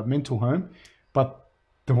a mental home. But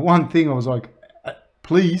the one thing I was like,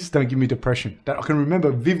 please don't give me depression. That I can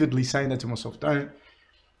remember vividly saying that to myself. Don't.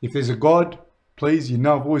 If there's a God, please, you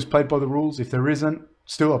know I've always played by the rules. If there isn't,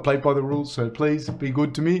 still I played by the rules. So please be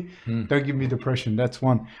good to me. Don't give me depression. That's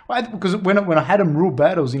one. Because when I had them real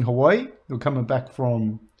bad, I was in Hawaii. They were coming back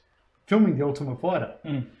from filming The Ultimate Fighter.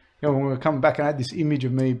 You know, when we were coming back, I had this image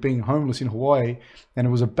of me being homeless in Hawaii, and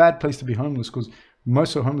it was a bad place to be homeless because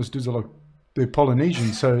most of the homeless dudes are like, they're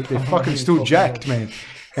Polynesian, so they're fucking still jacked, man.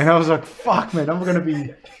 And I was like, fuck, man, I'm going to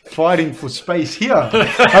be fighting for space here. I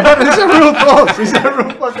thought, these are real thoughts. These are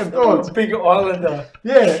real fucking thoughts. Big islander.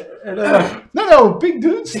 Yeah. And no, they were big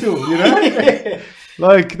dudes still, you know?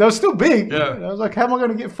 Like, they were still big. Yeah. And I was like, how am I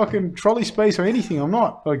going to get fucking trolley space or anything? I'm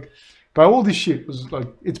not. Like, but all this shit was like,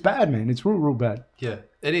 it's bad, man. It's real, real bad. Yeah,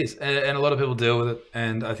 it is. And a lot of people deal with it.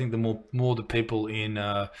 And I think the more the people in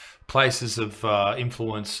places of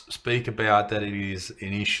influence speak about that, it is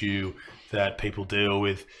an issue that people deal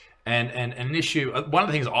with. And an issue, one of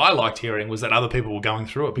the things I liked hearing was that other people were going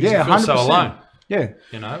through it because you feel 100%. So alone. Yeah.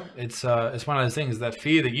 You know, it's one of those things, that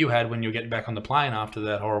fear that you had when you were getting back on the plane after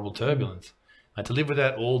that horrible turbulence. Like, to live with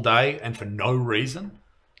that all day and for no reason,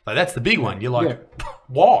 like, that's the big one. You're like,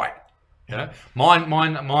 why? You know,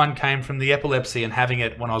 mine came from the epilepsy and having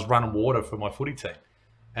it when I was running water for my footy team,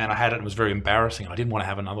 and I had it and it was very embarrassing. I didn't want to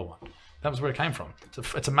have another one. That was where it came from.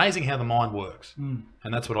 It's amazing how the mind works, and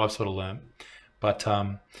that's what I've sort of learned. But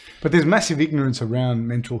there's massive ignorance around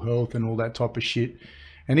mental health and all that type of shit,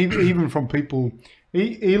 and even from people.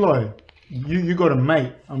 Eli, you got a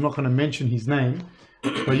mate. I'm not going to mention his name,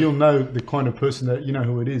 but you'll know the kind of person that you know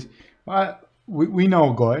who it is. We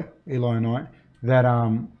know a guy, Eli and I,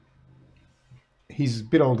 that he's a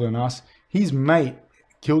bit older than us. His mate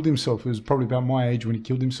killed himself. He was probably about my age when he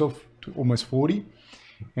killed himself, almost 40.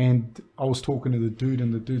 And I was talking to the dude,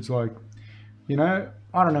 and the dude's like, you know,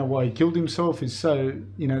 I don't know why he killed himself. He's so,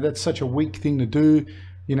 you know, that's such a weak thing to do.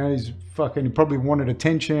 You know, he probably wanted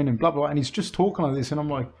attention and blah, blah. And he's just talking like this. And I'm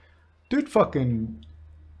like, dude, fucking,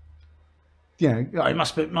 you know, he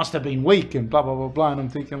must have been weak and blah, blah, blah, blah. And I'm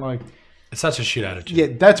thinking like, it's such a shit attitude. Yeah,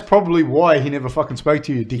 that's probably why he never fucking spoke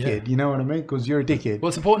to you, dickhead. Yeah. You know what I mean? Because you're a dickhead. Well,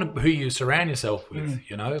 it's important who you surround yourself with,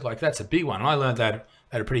 you know? Like, that's a big one. I learned that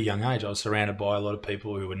at a pretty young age, I was surrounded by a lot of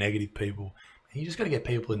people who were negative people. And you just got to get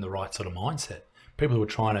people in the right sort of mindset. People who are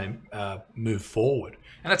trying to move forward.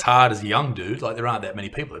 And that's hard as a young dude. Like, there aren't that many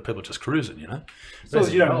people. People are just cruising, you know. So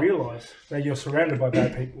you don't realise that you're surrounded by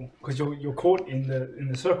bad people because you're caught in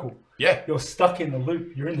the circle. Yeah. You're stuck in the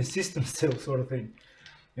loop. You're in the system still, sort of thing.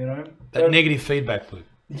 You know? That negative feedback loop.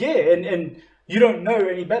 Yeah, and you don't know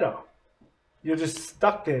any better. You're just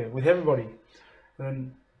stuck there with everybody.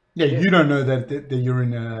 And you don't know that you're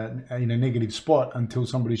in a negative spot until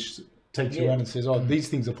somebody takes you out and says, "Oh, these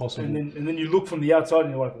things are possible." And then you look from the outside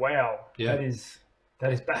and you're like, "Wow, that is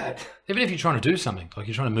bad." Even if you're trying to do something, like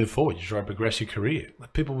you're trying to move forward, you're trying to progress your career,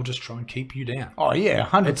 like people will just try and keep you down. Oh yeah,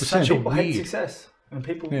 100%. People hate success, and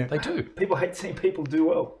they do. People hate seeing people do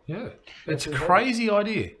well. Yeah, it's a crazy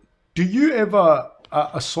idea. Do you ever,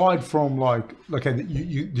 aside from like, okay,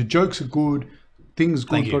 the jokes are good, things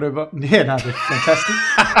good, whatever. Yeah, no, they're fantastic.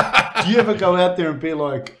 Do you ever go out there and be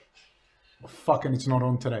like, "Fucking, it's not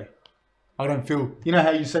on today. I don't feel." You know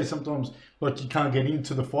how you say sometimes like you can't get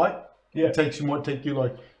into the fight. Yeah, it might take you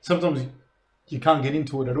like sometimes you can't get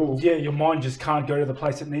into it at all. Yeah, your mind just can't go to the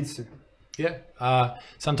place it needs to. Yeah.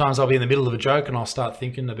 Sometimes I'll be in the middle of a joke and I'll start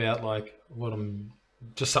thinking about like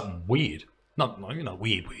just something weird. Not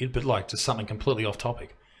weird, but like just something completely off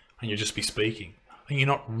topic. And you'll just be speaking. And you're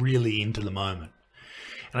not really into the moment.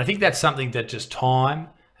 And I think that's something that just time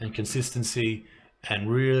and consistency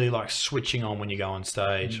and really like switching on when you go on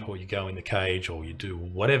stage or you go in the cage or you do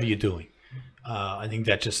whatever you're doing. I think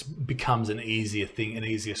that just becomes an easier thing, an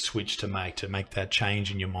easier switch to make that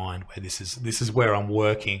change in your mind where this is where I'm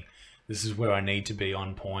working. This is where I need to be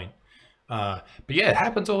on point. But yeah, it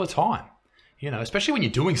happens all the time, you know, especially when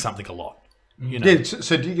you're doing something a lot. You know? Yeah,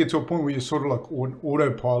 so do you get to a point where you're sort of like on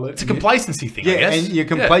autopilot? It's a complacency thing, I guess. And you're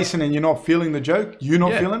complacent and you're not feeling the joke? You're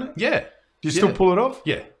not feeling it? Yeah. Do you still pull it off?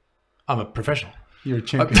 Yeah. I'm a professional. You're a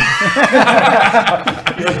champion.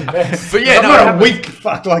 You're the best. But yeah, I'm not a weak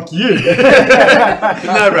fuck like you.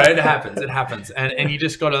 No, bro, it happens. It happens. And you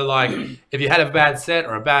just got to like, if you had a bad set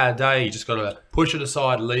or a bad day, you just got to push it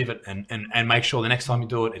aside, leave it, and make sure the next time you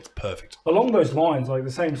do it, it's perfect. Along those lines, like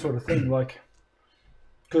the same sort of thing, like,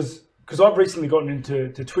 because I've recently gotten into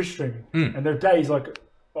Twitch streaming, and there are days like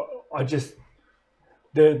it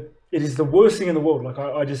is the worst thing in the world. Like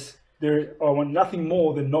I want nothing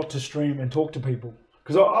more than not to stream and talk to people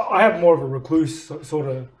because I have more of a recluse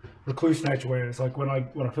nature where it's like when I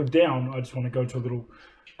feel down, I just want to go to a little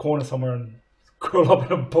corner somewhere and curl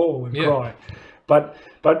up in a ball and cry. But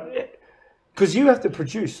because you have to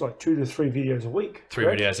produce like 2 to 3 videos a week. 3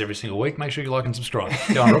 videos every single week. Make sure you like and subscribe.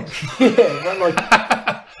 Go on, Rob. Yeah, but like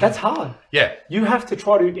that's hard. Yeah. You have to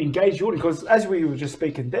try to engage your audience because as we were just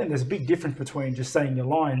speaking then, there's a big difference between just saying your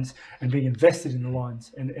lines and being invested in the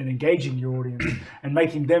lines and engaging your audience and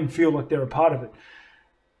making them feel like they're a part of it.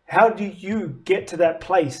 How do you get to that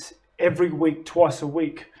place every week, twice a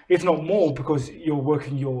week, if not more, because you're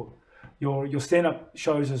working your stand-up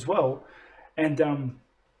shows as well? And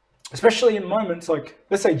especially in moments like,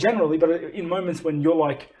 let's say generally, but in moments when you're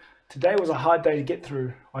like, today was a hard day to get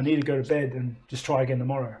through. I need to go to bed and just try again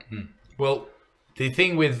tomorrow. Well, the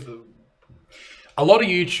thing with a lot of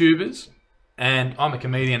YouTubers, and I'm a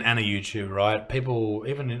comedian and a YouTuber, right? People,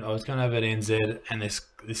 I was going over to NZ, and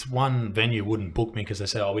this one venue wouldn't book me because they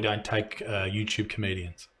said, "Oh, we don't take YouTube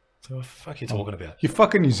comedians." So what the fuck are you talking about? You're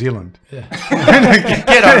fucking New Zealand. Yeah.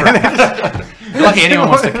 Get over it. You're lucky anyone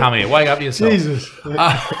wants to come here. Wake up yourself. Jesus.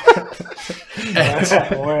 Wow.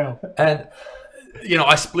 And you know,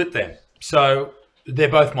 I split them. So they're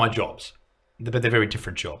both my jobs, but they're very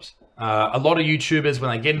different jobs. A lot of YouTubers,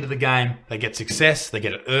 when they get into the game, they get success, they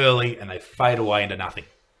get it early, and they fade away into nothing.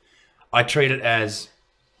 I treat it as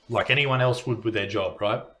like anyone else would with their job,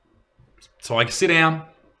 right? So I sit down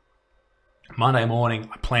Monday morning,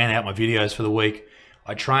 I plan out my videos for the week.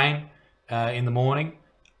 I train in the morning.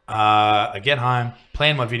 I get home,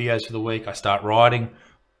 plan my videos for the week. I start writing.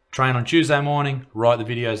 Train on Tuesday morning, write the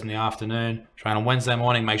videos in the afternoon. Train on Wednesday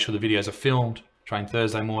morning, make sure the videos are filmed. Train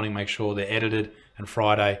Thursday morning, make sure they're edited. And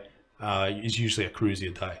Friday is usually a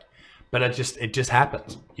cruisier day. But it just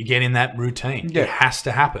happens. You get in that routine. Yeah. It has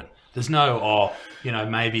to happen. There's no,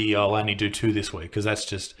 maybe I'll only do 2 this week. Because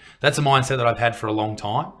that's a mindset that I've had for a long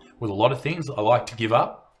time. With a lot of things, I like to give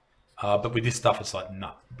up. But with this stuff, it's like,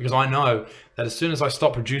 no. Because I know that as soon as I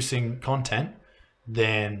stop producing content,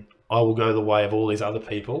 then I will go the way of all these other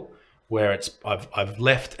people where I've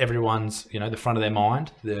left everyone's, the front of their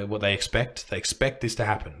mind, what they expect. They expect this to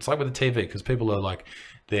happen. It's like with the TV, because people are like,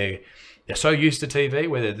 they're so used to TV,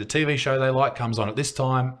 where the TV show they like comes on at this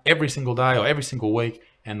time every single day or every single week,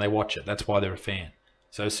 and they watch it. That's why they're a fan.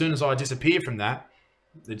 So as soon as I disappear from that,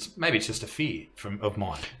 maybe it's just a fear of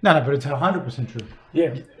mine. No, but it's 100% true.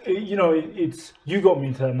 Yeah, you know, it's you got me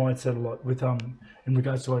into that mindset a lot with in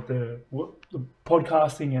regards to like the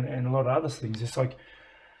podcasting and a lot of other things. It's like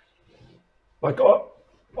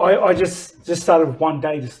I just started with one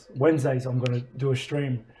day, just Wednesdays. I'm going to do a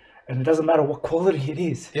stream, and it doesn't matter what quality it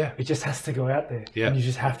is. Yeah, it just has to go out there. Yeah, and you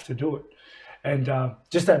just have to do it. And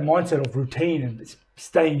just that mindset of routine and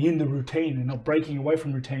staying in the routine and not breaking away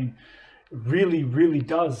from routine really, really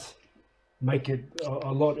does make it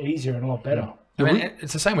a lot easier and a lot better. I mean,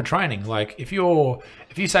 it's the same with training. Like if you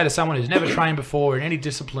say to someone who's never trained before in any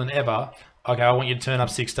discipline ever, okay, I want you to turn up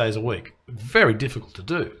 6 days a week. Very difficult to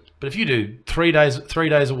do. But if you do 3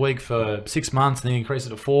 days a week for 6 months, and then you increase it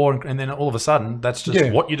to 4, and then all of a sudden that's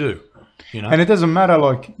just what you do. You know, and it doesn't matter.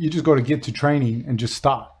 Like you just got to get to training and just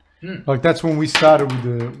start. Like that's when we started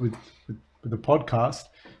with the podcast.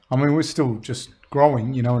 I mean, we're still just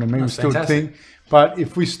growing. You know what I mean? We're still a thing. But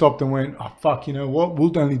if we stopped and went, oh fuck, you know what?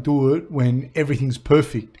 We'll only do it when everything's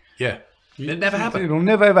perfect. Yeah, it never happened. It'll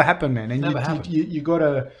never ever happen, man. And never happen. You got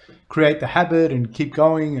to create the habit and keep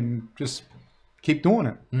going and just keep doing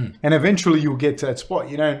it. And eventually you'll get to that spot.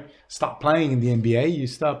 You don't start playing in the NBA. You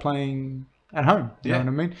start playing at home. You know what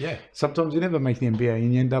I mean? Yeah. Sometimes you never make the NBA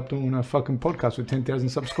and you end up doing a fucking podcast with 10,000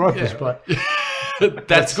 subscribers. But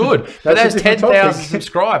that's good. But those 10,000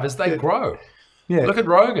 subscribers, they grow. Yeah. Look at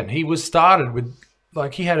Rogan. He was started with,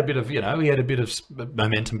 like, he had a bit of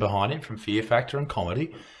momentum behind him from Fear Factor and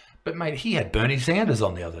comedy. But, mate, he had Bernie Sanders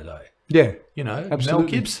on the other day. Yeah. You know, absolutely.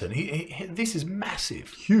 Mel Gibson. This is massive.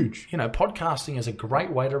 Huge. You know, podcasting is a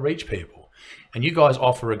great way to reach people. And you guys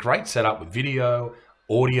offer a great setup with video,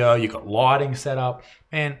 audio, you've got lighting set up,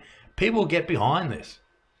 and people get behind this.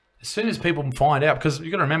 As soon as people find out, because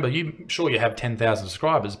you've got to remember, you have 10,000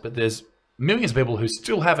 subscribers, but there's millions of people who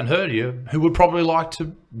still haven't heard of you who would probably like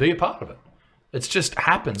to be a part of it. It just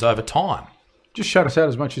happens over time. Just shout us out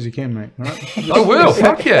as much as you can, mate. All right? I will.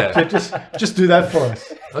 Fuck yeah. Just do that for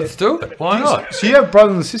us. Let's do it. Why not? So you have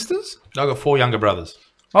brothers and sisters? I've got 4 younger brothers.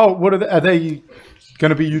 Oh, what are they going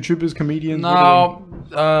to be YouTubers, comedians? No,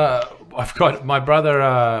 I've got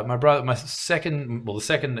the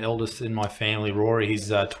second eldest in my family, Rory. He's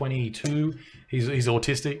 22. He's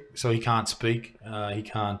autistic, so he can't speak. He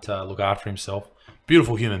can't look after himself.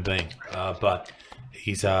 Beautiful human being, but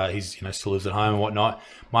he's still lives at home and whatnot.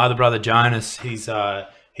 My other brother Jonas, he's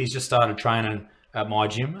just started training at my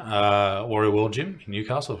gym, Warrior World Gym in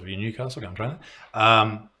Newcastle. If you're in Newcastle, go and train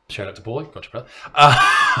there. Shout out to Paulie, gotcha, brother.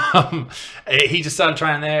 He just started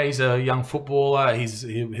training there. He's a young footballer.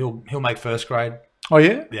 He'll make first grade. Oh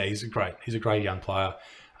yeah, yeah. He's a great young player.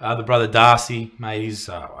 The brother Darcy, mate, he's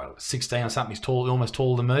 16 or something. He's almost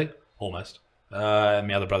taller than me, almost. And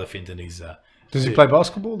my other brother Finton, does he play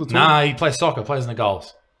basketball? Nah, he plays soccer. Plays in the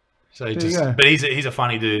goals. So but he's a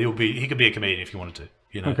funny dude. He could be a comedian if he wanted to.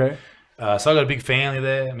 You know. Okay. So I got a big family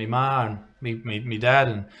there. My ma and me dad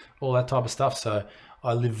and all that type of stuff. So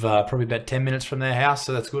I live probably about 10 minutes from their house,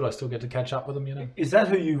 so that's good. I still get to catch up with them, you know. Is that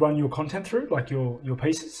who you run your content through, like your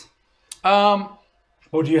pieces? Or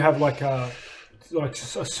do you have like a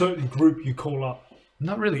certain group you call up?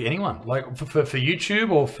 Not really anyone. Like for YouTube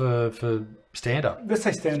or for stand up. Let's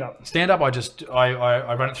say stand up. Stand up.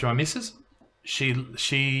 I run it through my missus.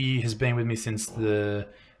 She has been with me since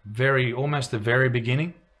almost the very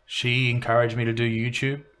beginning. She encouraged me to do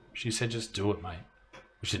YouTube. She said, "Just do it, mate."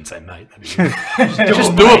 She didn't say mate.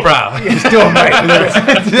 Just do it, bro. Just do it, mate.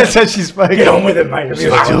 That's how she spoke. Get on with it, mate.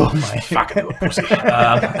 Just do it, mate. Fucking do it, pussy.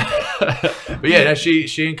 But yeah,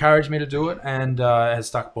 she encouraged me to do it and has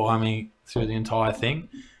stuck by me through the entire thing.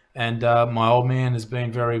 And my old man has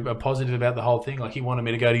been very positive about the whole thing. Like, he wanted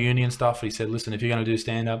me to go to uni and stuff. He said, listen, if you're going to do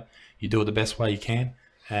stand-up, you do it the best way you can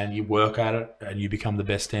and you work at it and you become the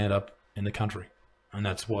best stand-up in the country. And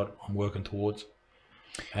that's what I'm working towards.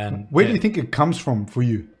 And where do you think it comes from for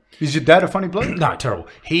you? Is your dad a funny bloke? No, terrible.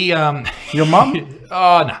 Your mum?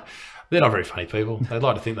 Oh no, they're not very funny people. They'd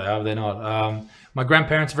like to think they are, but they're not. My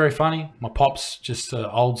grandparents are very funny. My pop's just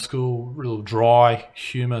old school, real dry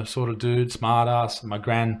humor sort of dude, smart ass. My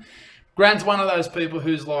grand's one of those people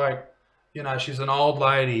who's like, you know, she's an old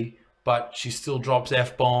lady, but she still drops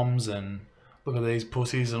F-bombs and look at these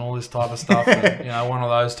pussies and all this type of stuff. And, you know, one of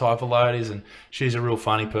those type of ladies, and she's a real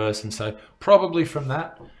funny person. So probably from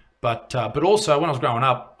that. But also when I was growing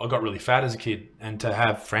up, I got really fat as a kid, and to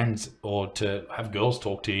have friends or to have girls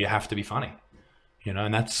talk to you, you have to be funny, you know.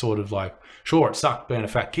 And that's sort of like, sure, it sucked being a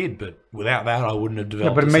fat kid, but without that, I wouldn't have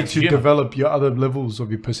developed. Yeah, but it makes you develop your other levels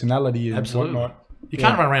of your personality and absolutely. Whatnot. You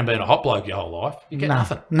can't run around being a hot bloke your whole life. You get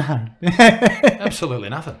nothing. No, absolutely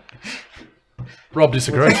nothing. Rob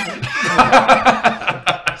disagrees.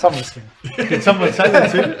 Someone's listening. Did someone say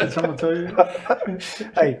that to you? Did someone tell you?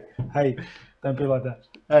 Hey, don't be like that.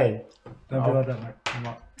 Hey. Don't be like that, mate.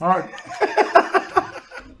 All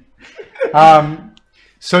right.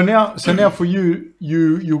 So now for you,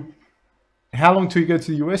 how long till you go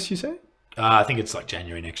to the US? You say? I think it's like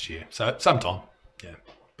January next year, so sometime. Yeah,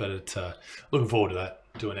 but it's looking forward to that.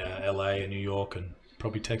 Doing LA and New York and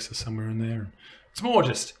probably Texas somewhere in there. It's more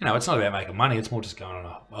just, it's not about making money. It's more just going on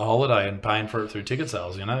a holiday and paying for it through ticket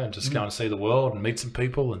sales, and just going to see the world and meet some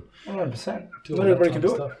people and 100%. Not everybody can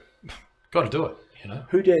do it. Got to do it,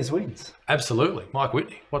 Who dares wins? Absolutely, Mike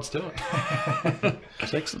Whitney. Let's do it.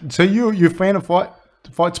 Excellent. So you're a fan of fight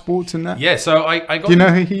sports and that? Yeah. So I got. Do you know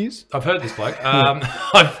who he is? I've heard this bloke.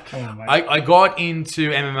 I got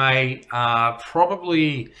into MMA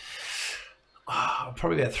probably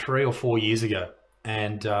about 3 or 4 years ago,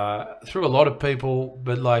 and through a lot of people,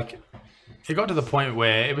 but it got to the point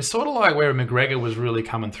where it was sort of like where McGregor was really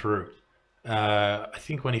coming through. I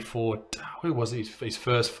think when he fought, who was it? His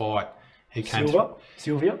first fight, he came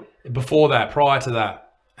Sylvia. Before that, prior to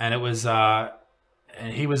that, and it was, and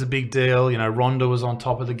he was a big deal. Ronda was on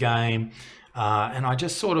top of the game, and I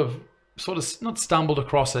just sort of not stumbled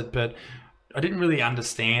across it, but I didn't really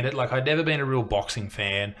understand it. I'd never been a real boxing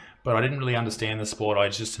fan, but I didn't really understand the sport. I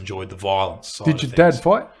just enjoyed the violence. Did your dad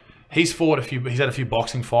fight? He's fought a few. He's had a few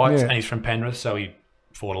boxing fights, and he's from Penrith, so he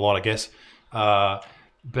fought a lot, I guess.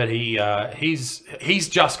 But he's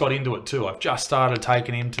just got into it too. I've just started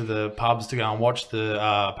taking him to the pubs to go and watch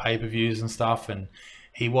the pay-per-views and stuff. And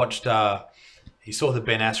he watched. He saw the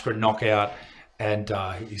Ben Askren knockout, and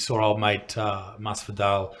he saw old mate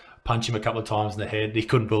Masvidal punch him a couple of times in the head. He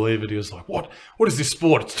couldn't believe it. He was like, "What is this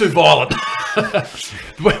sport? It's too violent."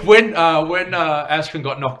 when Askren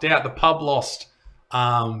got knocked out, the pub lost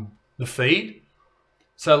the feed.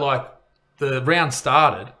 So the round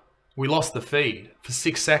started, we lost the feed for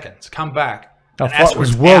 6 seconds. Come back. The fight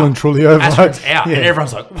was well and truly over. Askren's out, and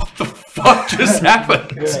everyone's like, "What the fuck just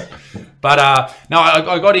happened?" But no,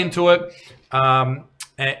 I got into it.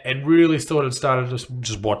 And really started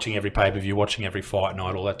just watching every pay-per-view, watching every fight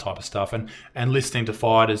night, all that type of stuff, and listening to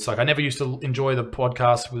fighters. I never used to enjoy the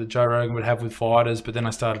podcast that Joe Rogan would have with fighters, but then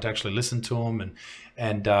I started to actually listen to them,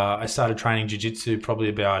 and I started training jiu-jitsu probably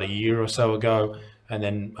about a year or so ago, and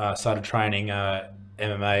then started training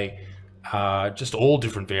MMA, just all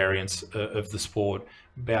different variants of the sport,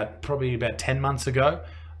 probably about 10 months ago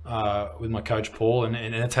with my coach Paul, and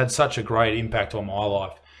it's had such a great impact on my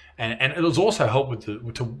life. And it was also helped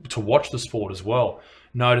to watch the sport as well.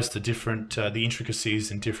 Notice the different the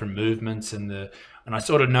intricacies and different movements and I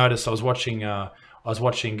sort of noticed I was watching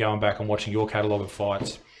going back and watching your catalogue of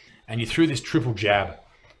fights, and you threw this triple jab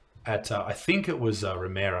at I think it was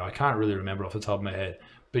Romero. I can't really remember off the top of my head,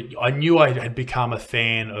 but I knew I had become a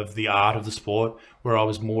fan of the art of the sport, where I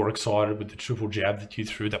was more excited with the triple jab that you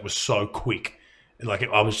threw. That was so quick.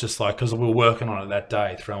 I was just because we were working on it that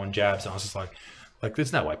day, throwing jabs, and I was just like,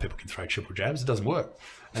 there's no way people can throw triple jabs. It doesn't work.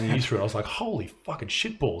 And then you threw it. I was like, holy fucking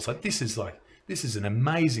shitballs. This is an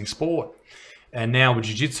amazing sport. And now with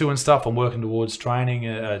jiu-jitsu and stuff, I'm working towards training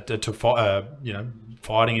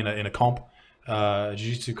fighting in a comp,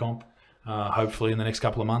 jiu-jitsu comp, hopefully in the next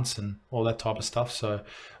couple of months and all that type of stuff. So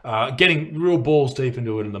getting real balls deep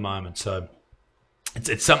into it at the moment. So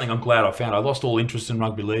it's something I'm glad I found. I lost all interest in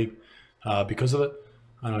rugby league because of it.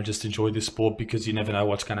 And I just enjoyed this sport because you never know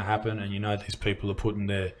what's going to happen, and these people are putting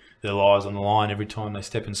their lives on the line every time they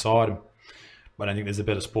step inside them. But I don't think there's a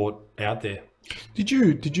better sport out there. Did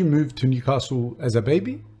you move to Newcastle as a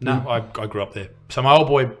baby? No, I grew up there. So my old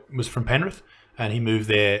boy was from Penrith, and he moved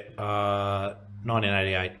there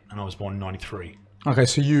 1988, and I was born in 93. Okay,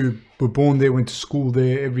 so you were born there, went to school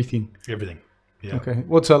there, everything? Everything, yeah. Okay,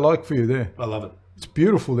 what's it like for you there? I love it. It's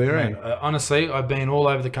beautiful there, Man, honestly, I've been all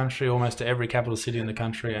over the country, almost to every capital city in the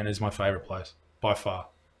country, and it's my favourite place, by far.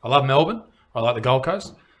 I love Melbourne. I like the Gold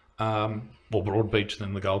Coast. More Broad Beach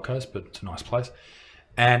than the Gold Coast, but it's a nice place.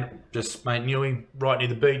 And just, mate, Newey, right near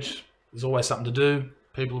the beach. There's always something to do.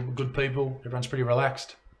 People, good people. Everyone's pretty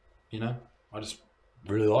relaxed. I just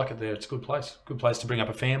really like it there. It's a good place. Good place to bring up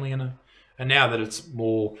a family in. And now that it's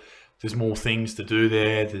more, there's more things to do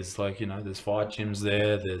there. There's there's fight gyms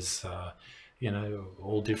there. There's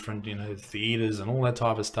all different, theatres and all that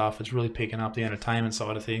type of stuff. It's really picking up the entertainment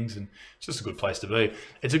side of things, and it's just a good place to be.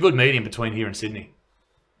 It's a good medium between there and Sydney,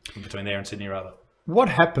 rather. What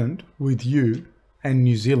happened with you and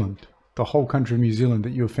New Zealand, the whole country of New Zealand,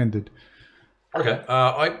 that you offended? Okay.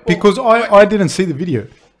 Because I didn't see the video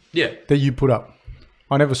that you put up.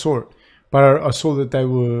 I never saw it, but I saw that they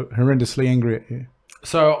were horrendously angry at you.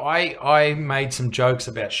 So I made some jokes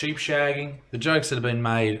about sheep shagging. The jokes that have been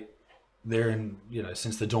made they're in, you know,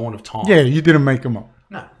 since the dawn of time. Yeah, you didn't make them up.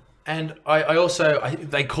 No. And I also,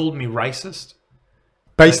 they called me racist.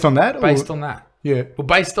 Based on that? Based on that. Yeah. Well,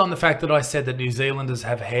 based on the fact that I said that New Zealanders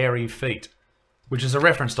have hairy feet, which is a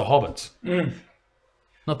reference to hobbits.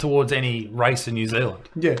 Not towards any race in New Zealand.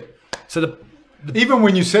 Yeah. So even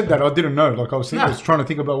when you said that, I didn't know. Like I was trying to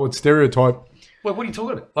think about what stereotype. Well, what are you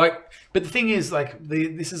talking about? Like, but the thing is, like,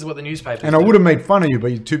 this is what the newspapers And I would have made fun of you,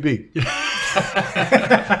 but you're too big. The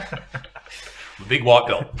big white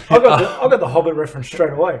belt. I got the Hobbit reference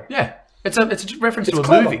straight away. Yeah, it's a reference to a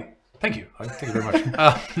clever. movie. Thank you. Thank you very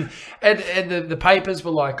much. And the papers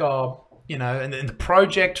were like, oh, you know, and the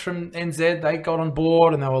project from NZ, they got on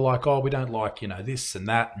board and they were like, oh, we don't like, you know, this and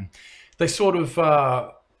that. And they sort of,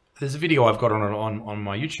 there's a video I've got on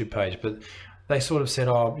my YouTube page, but they sort of said,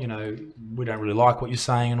 oh, you know, we don't really like what you're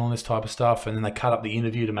saying and all this type of stuff. And then they cut up the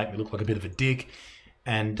interview to make me look like a bit of a dick.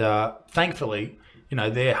 And thankfully, you know,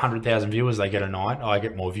 their 100,000 viewers they get a night. I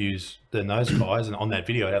get more views than those guys. And on that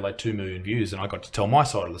video, it had like 2 million views. And I got to tell my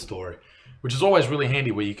side of the story, which is always really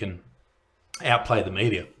handy where you can outplay the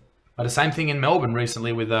media. I had the same thing in Melbourne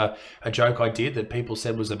recently with a joke I did that people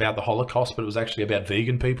said was about the Holocaust, but it was actually about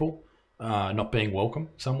vegan people not being welcome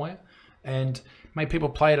somewhere. And made people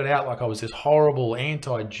played it out like I was this horrible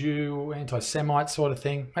anti-Jew, anti-Semite sort of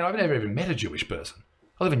thing. Man, I've never even met a Jewish person.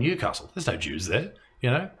 I live in Newcastle. There's no Jews there, you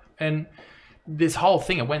know? And this whole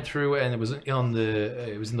thing, it went through, and it was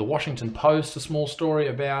in the Washington Post, a small story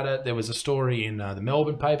about it. There was a story in the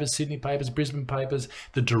Melbourne papers, Sydney papers, Brisbane papers.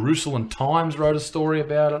 The Jerusalem Times wrote a story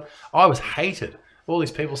about it. I was hated. All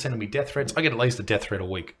these people sending me death threats. I get at least a death threat a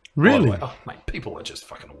week. Really? Oh, mate, people are just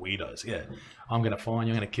fucking weirdos. Yeah, I'm gonna find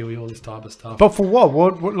you. I'm gonna kill you. All this type of stuff. But for what?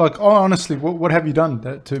 What like, oh, honestly, what have you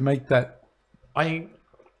done to make that? I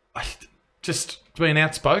just being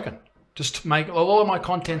outspoken. Just to make a lot of my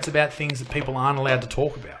content's about things that people aren't allowed to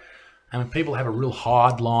talk about. And when people have a real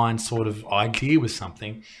hard line sort of idea with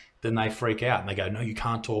something, then they freak out and they go, no, you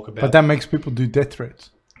can't talk about But that makes people do death threats.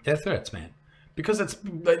 Death threats, man. Because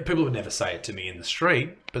people would never say it to me in the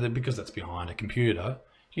street, but because that's behind a computer,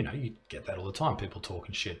 you know, you get that all the time, people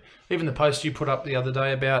talking shit. Even the post you put up the other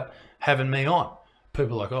day about having me on,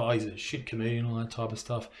 people are like, oh, he's a shit comedian, all that type of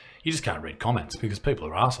stuff. You just can't read comments because people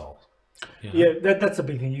are assholes. You know? Yeah, that's a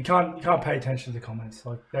big thing. You can't pay attention to the comments.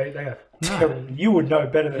 Like they are terrible. You would know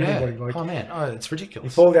better than anybody. Like, oh man, it's ridiculous. You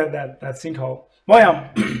fall down that sinkhole. My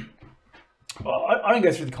I don't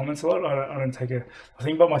go through the comments a lot. I don't take a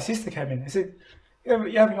thing. But my sister came in. She said,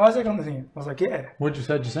 "You having Isaac on the thing?" I was like, "Yeah." What'd you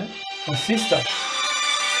say? My sister.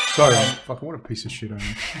 Sorry, fucking what a piece of shit I am.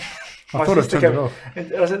 I thought I turned it off.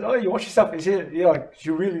 And I said, "Oh, you watch your stuff?" She said, "Yeah, like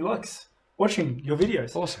she really likes watching your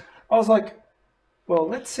videos." Awesome. I was like, well,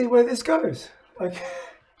 let's see where this goes. Like,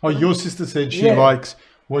 oh, your sister said she likes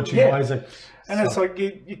watching Isaac. And it's like,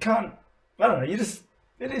 you can't, I don't know, you just,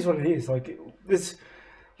 it is what it is. Like, there's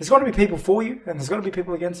got to be people for you and there's got to be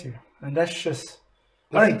people against you. And that's just,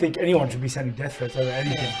 I don't think anyone should be sending death threats over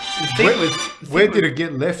anything. Where did it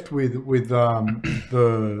get left with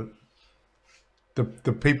the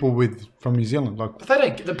people from New Zealand? Like, but they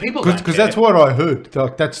don't, the people because that's what I heard.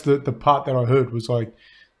 Like, that's the part that I heard was like,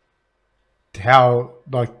 how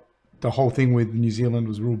like the whole thing with New Zealand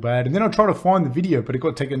was real bad, and then I tried to find the video, but it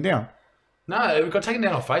got taken down. No, it got taken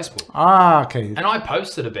down on Facebook. Ah, okay. And I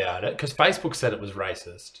posted about it because Facebook said it was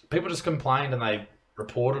racist. People just complained and they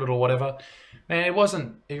reported it or whatever. Man, it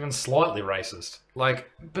wasn't even slightly racist.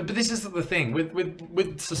 Like, but this is the thing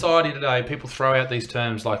with society today. People throw out these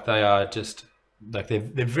terms like they are just like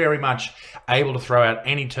they're very much able to throw out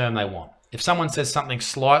any term they want. If someone says something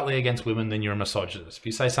slightly against women, then you're a misogynist. If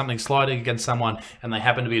you say something slightly against someone and they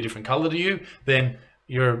happen to be a different color to you, then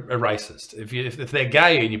you're a racist. If they're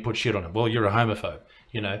gay and you put shit on them, well, you're a homophobe.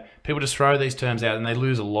 You know, people just throw these terms out and they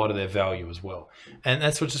lose a lot of their value as well. And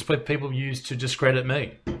that's what people use to discredit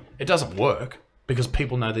me. It doesn't work because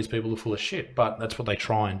people know these people are full of shit, but that's what they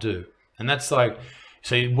try and do. And that's like,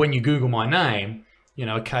 so when you Google my name, you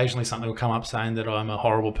know, occasionally something will come up saying that I'm a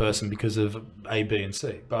horrible person because of A, B, and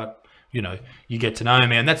C. But you know, you get to know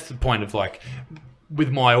me, and that's the point of like,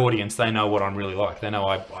 with my audience, they know what I'm really like. They know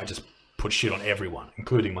I just put shit on everyone,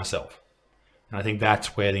 including myself. And I think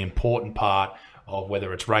that's where the important part of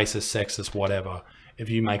whether it's racist, sexist, whatever, if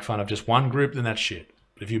you make fun of just one group, then that's shit.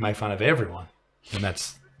 But if you make fun of everyone, then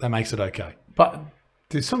that makes it okay. But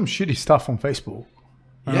there's some shitty stuff on Facebook.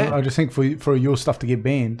 Yeah. I just think for your stuff to get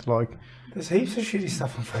banned, like... There's heaps of shitty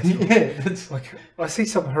stuff on Facebook. Yeah, it's like, I see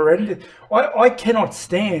some horrendous... I cannot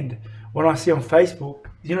stand... When I see on Facebook,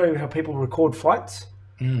 you know how people record fights?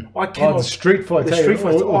 I cannot. the street fight. The street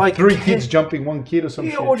fights. Or three kids jumping one kid or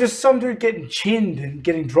something. Yeah, or just some dude getting chinned and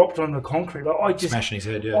getting dropped on the concrete. Like, I just Smashing his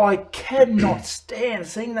head, yeah. I cannot stand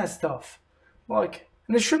seeing that stuff. Like,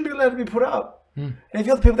 and it shouldn't be allowed to be put up. And if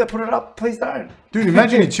you're the people that put it up, please don't. Dude,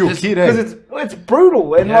 imagine it's your kid, because it's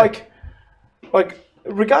brutal and like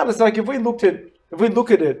regardless. Like if we look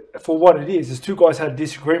at it for what it is two guys had a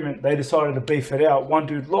disagreement. They decided to beef it out. One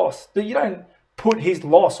dude lost. But you don't put his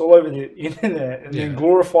loss all over the internet and then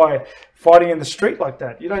glorify fighting in the street like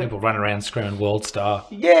that. You don't. People run around screaming "World Star."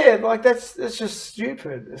 Yeah, like that's just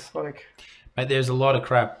stupid. It's like, mate, there's a lot of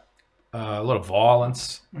crap, a lot of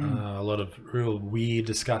violence, a lot of real weird,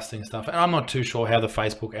 disgusting stuff. And I'm not too sure how the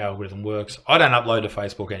Facebook algorithm works. I don't upload to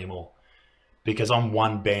Facebook anymore because I'm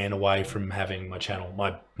one ban away from having my channel,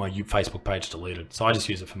 my Facebook page deleted. So I just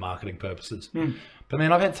use it for marketing purposes. But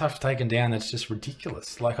man, I've had stuff taken down that's just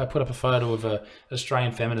ridiculous. Like I put up a photo of a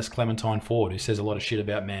Australian feminist, Clementine Ford, who says a lot of shit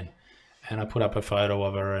about men. And I put up a photo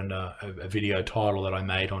of her and a video title that I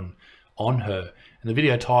made on her. And the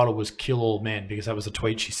video title was "Kill All Men" because that was a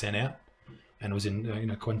tweet she sent out. And it was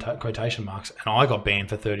in quotation marks. And I got banned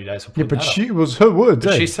for 30 days for putting that up. It was her words,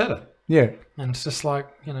 But she said it. Yeah. And it's just like,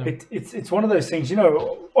 it's one of those things,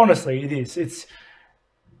 honestly, it is. It's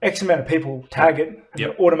X amount of people tag it, and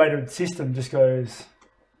the automated system just goes,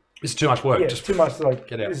 it's too much work. Yeah, just it's too much. Like,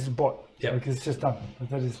 get out. This is a bot. Yeah, like, it's just done. Like,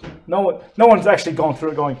 that is no one's actually gone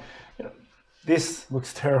through it going, this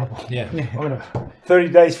looks terrible. Yeah. I'm gonna 30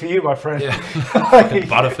 days for you, my friend. Yeah.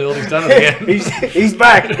 Butterfield, he's done it again. he's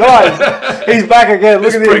back, guys. He's back again.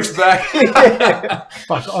 Look at this. Brick's back.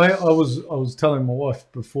 Fuck, I was telling my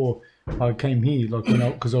wife before I came here, like,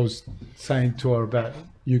 because I was saying to her about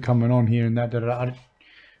you coming on here and that. I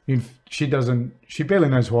mean, she barely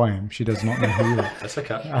knows who I am. She does not know who you are. That's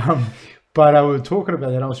okay. But we were talking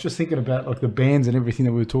about that. I was just thinking about like the bands and everything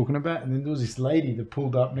that we were talking about. And then there was this lady that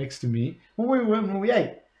pulled up next to me when we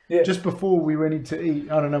ate. Yeah. Just before we went in to eat.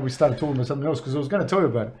 I don't know, we started talking about something else because I was going to tell you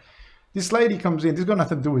about it. This lady comes in. This has got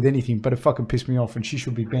nothing to do with anything, but it fucking pissed me off and she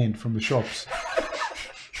should be banned from the shops.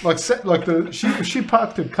 She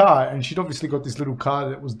parked her car and she'd obviously got this little car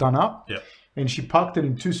that was done up. Yeah. And she parked it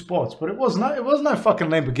in 2 spots. But it was no fucking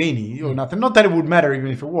Lamborghini or nothing. Not that it would matter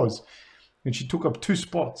even if it was. And she took up 2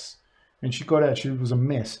 spots. And she got out. She was a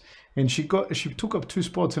mess, and she took up 2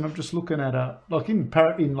 spots. And I'm just looking at her, like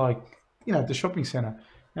at the shopping center.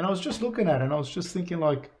 And I was just looking at her, and I was just thinking,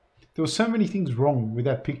 like, there were so many things wrong with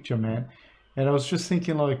that picture, man. And I was just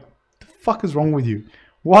thinking, like, the fuck is wrong with you?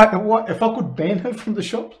 Why? If I could ban her from the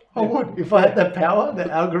shops, I would. If I had that power,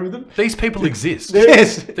 that algorithm. These people exist.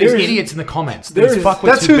 Yes, these idiots in the comments. These fuckwits.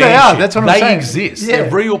 That's who they are. That's what I'm saying. They exist. Yeah.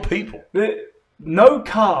 They're real people. No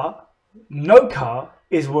car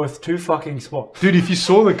is worth 2 fucking spots. Dude, if you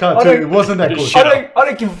saw the car too, it wasn't that good. I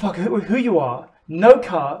don't give a fuck who you are. No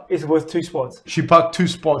car is worth 2 spots. She parked 2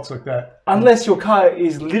 spots like that. Unless your car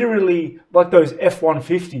is literally like those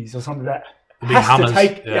F-150s or something that has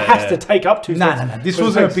to take up 2 spots. No. This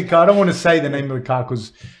wasn't a big car. I don't want to say the name of the car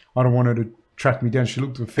because I don't want her to track me down. She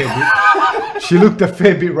looked a fair bit. She looked a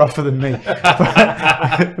fair bit rougher than me.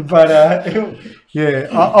 Yeah,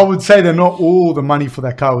 I would say that not all the money for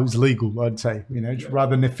that car was legal. I'd say,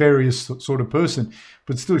 rather nefarious sort of person.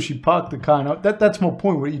 But still, she parked the car. And that's my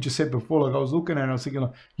point. What you just said before. Like I was looking at her, and I was thinking,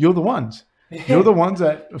 like, you're the ones. You're the ones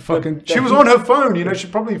that fucking. She was on her phone. She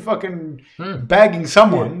probably fucking bagging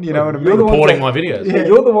someone. You know what I mean? Reporting my videos. Yeah,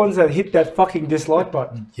 you're the ones that hit that fucking dislike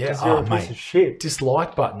button. Yeah, you're a piece of shit.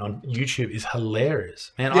 Dislike button on YouTube is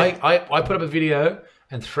hilarious, man. Yeah. I put up a video.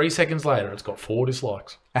 And 3 seconds later, it's got 4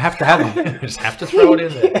 dislikes. I have to have them. I just have to throw it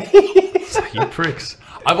in there. So, you pricks.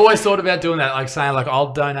 I've always thought about doing that, like saying, like,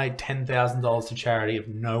 I'll donate $10,000 to charity if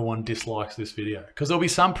no one dislikes this video. Because there'll be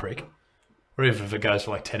some prick. Or if it goes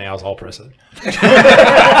for like 10 hours, I'll press it.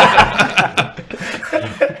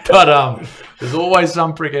 But there's always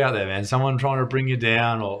some prick out there, man. Someone trying to bring you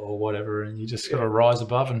down or whatever. And you just got to rise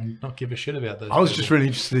above and not give a shit about those. I was just really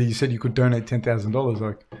interested. You said you could donate $10,000.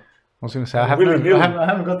 Like, I was going to say, I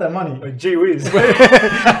haven't got that money. Like, gee whiz.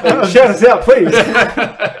 Shout us out, please.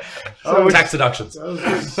 Tax deductions.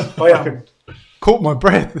 Caught my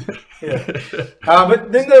breath. Yeah.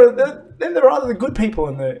 But then there are other good people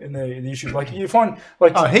in the issue. Like you find,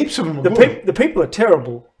 like heaps of them. The people are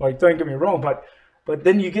terrible. Like, don't get me wrong, but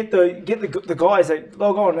then you get the guys that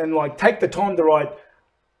log on and like take the time to write.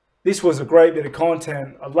 This was a great bit of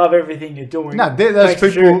content. I love everything you're doing. No, those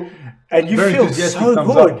people, and you feel so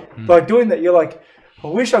good by doing that. You're like, I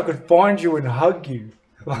wish I could find you and hug you.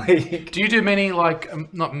 Like, do you do many like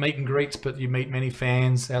not meet and greets, but you meet many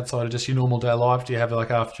fans outside of just your normal day life? Do you have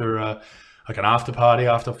like after like an after party,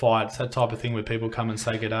 after fights, that type of thing where people come and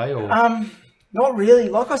say good day? Or Not really.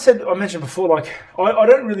 Like I mentioned before, like I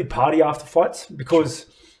don't really party after fights because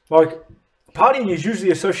like partying is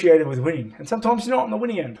usually associated with winning, and sometimes you're not on the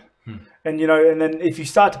winning end. And and then if you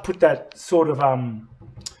start to put that sort of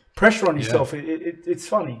pressure on yourself, it's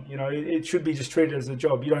funny. It should be just treated as a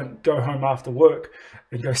job. You don't go home after work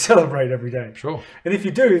and go celebrate every day. Sure. And if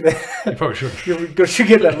you do, then You probably should. you should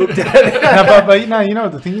get that looked at. No,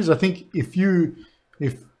 but the thing is, I think if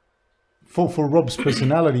for Rob's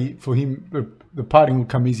personality, for him, the partying would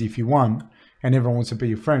come easy if he won, and everyone wants to be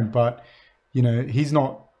your friend. But he's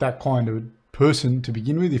not that kind of person to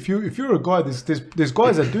begin with. If you're a guy, there's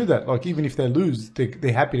guys that do that. Like even if they lose,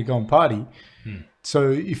 they're happy to go and party.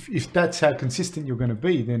 So if that's how consistent you're going to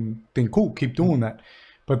be, then cool, keep doing that.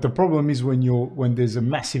 But the problem is when there's a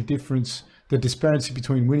massive difference, the disparity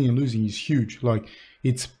between winning and losing is huge. Like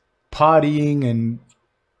it's partying and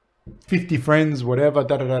 50 friends, whatever,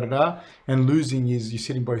 and losing is you're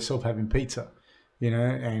sitting by yourself having pizza,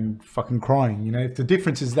 and fucking crying. If the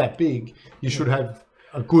difference is that big, you should have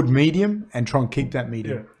a good medium and try and keep that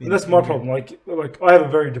medium. Yeah, and that's my problem. Like I have a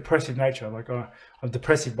very depressive nature. Like I'm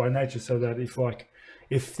depressive by nature, so that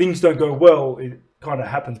if things don't go well, it kind of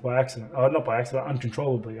happens by accident. Not by accident,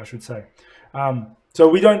 uncontrollably, I should say. So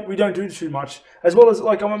we don't do too much. As well as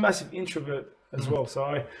like I'm a massive introvert as well.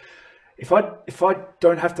 So if I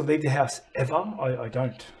don't have to leave the house ever, I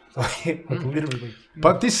don't. Like literally.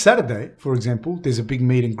 But this Saturday, for example, there's a big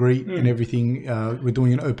meet and greet and everything. We're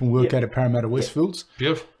doing an open workout at Parramatta Westfields.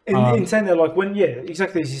 Beautiful. In saying that, like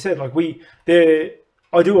exactly as you said, like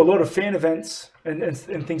I do a lot of fan events and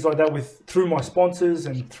things like that through my sponsors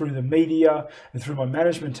and through the media and through my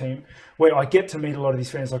management team, where I get to meet a lot of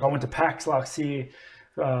these fans. Like I went to PAX last year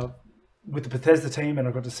with the Bethesda team, and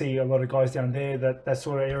I got to see a lot of guys down there, that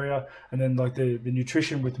sort of area. And then like the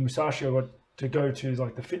nutrition with Musashi, I got to go to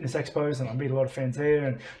like the fitness expos, and I meet a lot of fans there.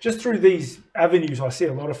 And just through these avenues, I see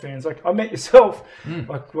a lot of fans. Like I met yourself,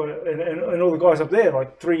 like and all the guys up there,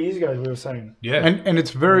 like 3 years ago, we were saying. Yeah, and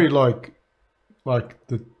it's very like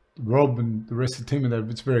the Rob and the rest of the team, and that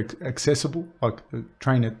it's very accessible. Like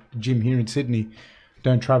train at the gym here in Sydney.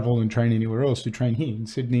 Don't travel and train anywhere else. You train here in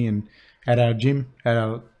Sydney and at our gym.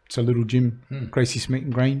 It's a little gym, Gracie Smith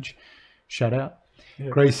and Grange. Shout out. Yeah.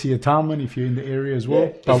 Gracie Atarman, if you're in the area as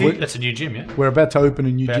well. Yeah. That's a new gym, yeah? We're about to open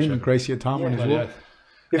a new gym in Gracie Atarman as well.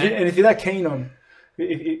 If you're that keen on,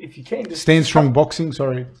 if you can, just Stand Strong Boxing,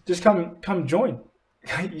 sorry. Just come join.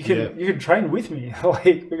 You can train with me. Like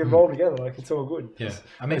we can roll together. Like it's all good. Yeah,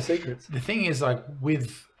 no secrets. The thing is, like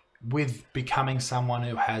with becoming someone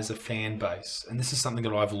who has a fan base, and this is something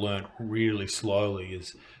that I've learned really slowly,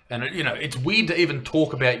 and it's weird to even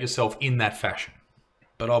talk about yourself in that fashion,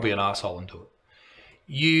 but I'll be an asshole into it.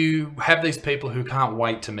 You have these people who can't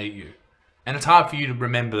wait to meet you, and it's hard for you to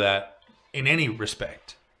remember that in any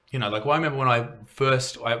respect. Like I remember when I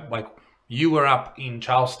you were up in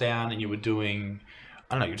Charlestown and you were doing,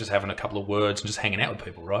 I don't know, you're just having a couple of words and just hanging out with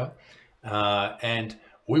people, right? And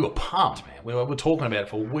we were pumped, man. We were talking about it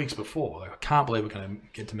for weeks before. Like, I can't believe we're going to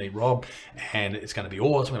get to meet Rob, and it's going to be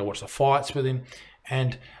awesome. We're going to watch the fights with him.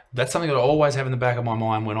 And that's something that I always have in the back of my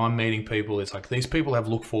mind when I'm meeting people. It's like these people have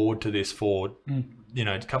looked forward to this for,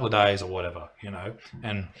 a couple of days or whatever,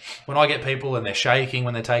 And when I get people and they're shaking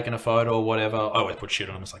when they're taking a photo or whatever, I always put shit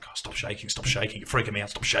on them. It's like, oh, stop shaking, you freak them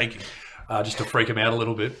out, stop shaking. Just to freak them out a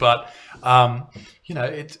little bit. But,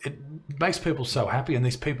 it makes people so happy. And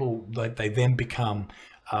these people, they then become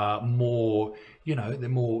more, they're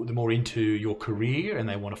more into your career, and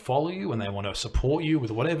they want to follow you and they want to support you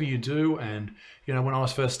with whatever you do. And, when I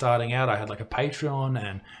was first starting out, I had like a Patreon,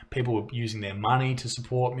 and people were using their money to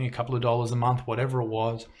support me, a couple of dollars a month, whatever it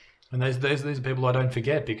was. And these are people I don't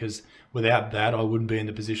forget, because without that, I wouldn't be in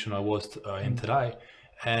the position I was in today.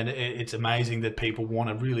 And it's amazing that people want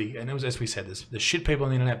to really, and it was, as we said, there's shit people on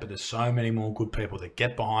the internet, but there's so many more good people that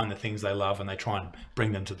get behind the things they love and they try and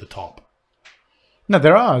bring them to the top. No,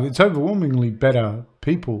 there are. It's overwhelmingly better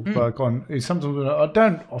people. Like sometimes when I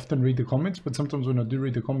don't often read the comments, but sometimes when I do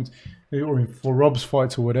read the comments, or for Rob's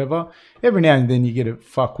fights or whatever, every now and then you get a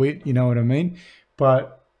fuckwit, you know what I mean?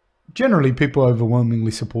 But generally, people are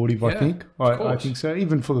overwhelmingly supportive. I think. I think so.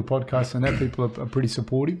 Even for the podcast and that, people are pretty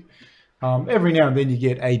supportive. Every now and then you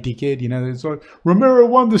get a dickhead, it's like, Romero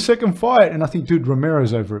won the second fight. And I think, dude,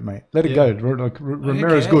 Romero's over it, mate. Let it go. Like,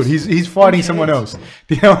 Romero's good. He's fighting someone else.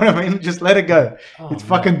 Do you know what I mean? Just let it go. It's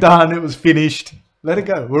fucking done. It was finished. Let it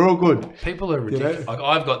go. We're all good. People are ridiculous. Like,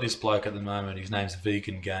 I've got this bloke at the moment. His name's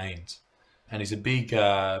Vegan Gains. And he's a big,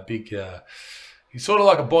 he's sort of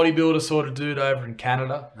like a bodybuilder sort of dude over in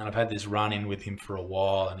Canada. And I've had this run-in with him for a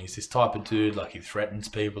while. And he's this type of dude, like he threatens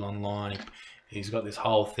people online. he's got this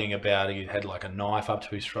whole thing about he had like a knife up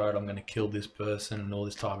to his throat. I'm going to kill this person and all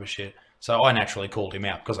this type of shit. So I naturally called him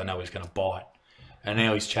out because I know he's going to bite. And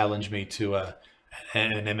now he's challenged me to an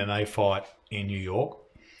MMA fight in New York.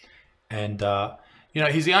 And, you know,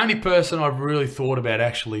 he's the only person I've really thought about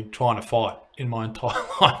actually trying to fight in my entire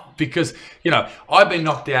life because, you know, I've been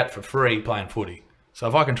knocked out for free playing footy. So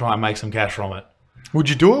if I can try and make some cash from it. Would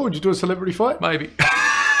you do it? Would you do a celebrity fight? Maybe.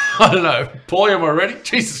 I don't know. Paulie, am I ready?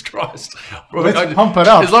 Jesus Christ. Let's pump it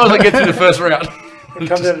up. As long as I get through the first round. Come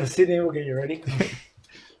down to Sydney, we'll get you ready.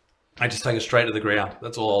 I just take it straight to the ground.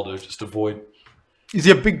 That's all I'll do. Just avoid. Is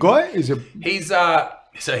he a big guy? He's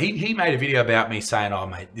so he made a video about me saying, "Oh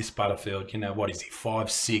mate, this Butterfield, you know what is he?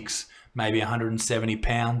 5'6", maybe 170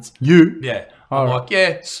 pounds." You? Yeah. I'm like,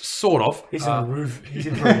 yeah, sort of. He's in a roof. He's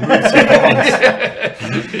in for a roof.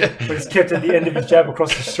 But he's kept at the end of his jab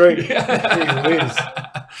across the street.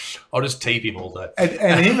 I'll just teep him all day.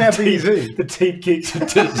 And him, how big is he? The teep kicks.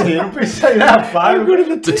 Don't be saying that, I'm good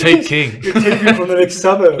at The teep king. You're teeping from the next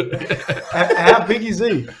suburb. How big is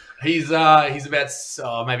he? He's about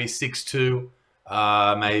maybe 6'2",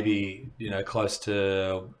 maybe, you know, close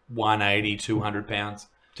to 180, 200 pounds.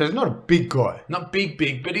 So he's not a big guy. Not big,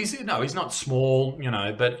 but he's not small, you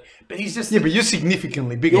know, but he's just... Yeah, but you're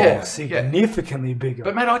significantly bigger. Yeah. Significantly bigger.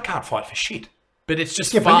 But mate, I can't fight for shit. But it's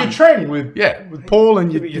just Yeah, fun. but you're training with Paul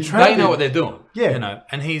and you They know what they're doing. Yeah. You know,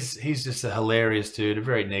 and he's just a hilarious dude, a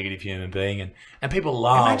very negative human being, and people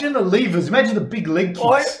laugh. Imagine the levers. Imagine the big leg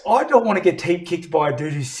kicks. I don't want to get teep kicked by a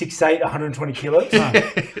dude who's 6'8", 120 kilos. And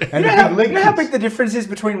You know the big leg how kicks. big the difference is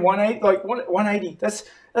between 180, like 180? That's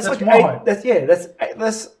like my height.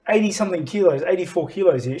 that's 80 something kilos, 84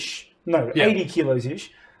 kilos ish. No, Yeah. 80 kilos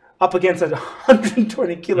ish, up against a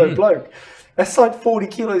 120 kilo bloke. That's like 40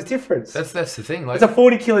 kilos difference. That's the thing. Like, It's a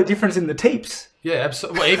 40 kilo difference in the teeps. yeah,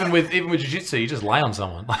 absolutely. Well, even with jiu-jitsu, you just lay on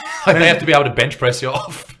someone. Like, they have to be able to bench press you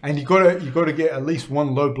off. And you gotta get at least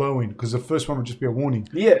one low blow in because the first one will just be a warning.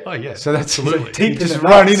 Yeah. Oh yeah, So that's absolutely. You Teep in just the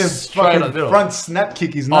run nuts. in and Straight on the fucking middle. front snap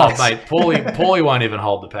kick his Oh nuts. mate, Paulie won't even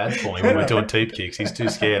hold the pads for me when we're doing teep kicks. He's too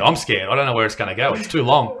scared. I'm scared. I don't know where it's going to go. It's too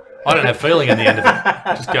long. I don't have feeling at the end of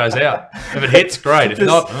it. It just goes out. If it hits, great. If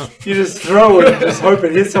not, You just throw it and just hope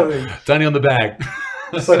it hits something. it's only on the bag.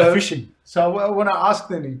 It's like fishing. So I want to ask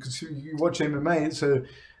then, because you watch MMA, so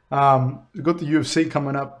we've got the UFC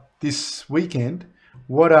coming up this weekend.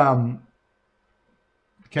 What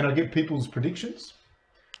can I get people's predictions?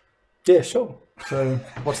 Yeah, sure. So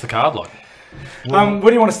What's the card like? Where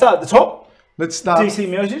do you want to start? At the top? let's start. DC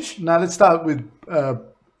Miocic? No, let's start with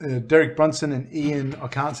Derek Brunson and Ian. I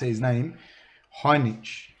can't say his name.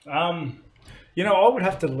 Heinich. You know, I would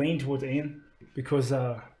have to lean towards Ian because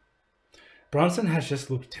Brunson has just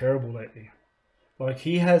looked terrible lately. Like,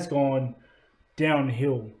 he has gone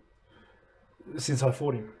downhill since I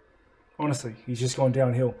fought him. Honestly, he's just gone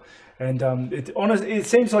downhill. And it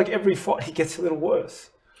seems like every fight he gets a little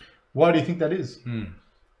worse. Why do you think that is?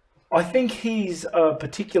 I think he's a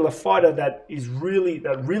particular fighter that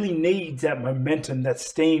really needs that momentum, that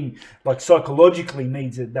steam, like psychologically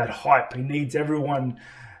needs it, that hype. He needs everyone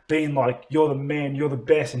being like, you're the man, you're the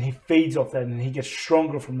best, and he feeds off that and he gets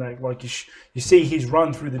stronger from that. Like you see his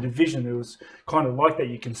run through the division, it was kind of like that.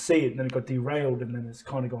 You can see it, and then it got derailed, and then it's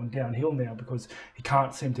kind of gone downhill now because he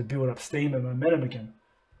can't seem to build up steam and momentum again.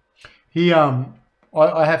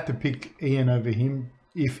 I have to pick Ian over him.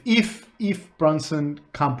 If Brunson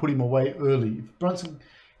can't put him away early,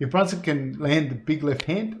 if Brunson can land the big left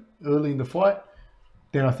hand early in the fight,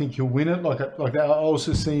 then I think he'll win it. Like that, I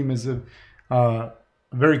also see him as a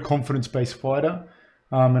very confidence-based fighter,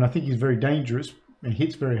 and I think he's very dangerous and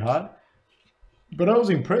hits very hard. But I was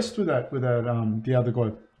impressed with that the other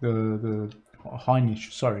guy, the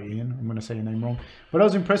Heinich. Sorry, Ian, I'm going to say your name wrong. But I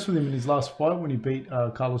was impressed with him in his last fight when he beat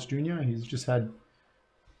Carlos Jr. He's just a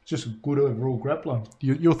good overall grappler.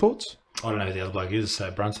 Your thoughts? I don't know who the other bloke is,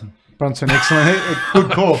 so Brunson. Brunson, excellent.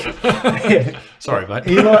 Good call. Sorry, mate.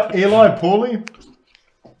 Eli Paulie.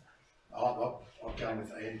 I'm going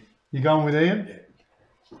with Ian. You going with Ian?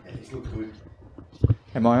 Yeah, he's looked good.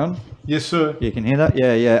 Am I on? Yes, sir. You can hear that?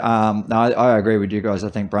 Yeah. No, I agree with you guys. I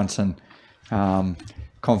think Brunson,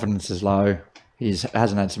 confidence is low. He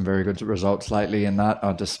hasn't had some very good results lately in that.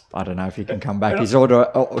 I don't know if he can come back. He's sort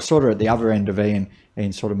of at the other end of Ian.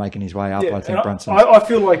 Ian's sort of making his way up. Yeah, I think Brunson. I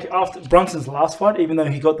feel like after Brunson's last fight, even though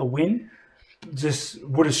he got the win, just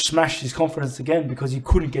would have smashed his confidence again because you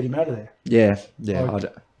couldn't get him out of there. Yeah.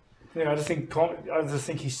 I just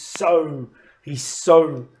think he's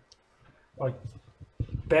so like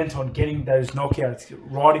bent on getting those knockouts,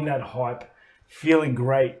 riding that hype, feeling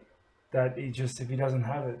great, that if he doesn't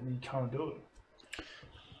have it, he can't do it.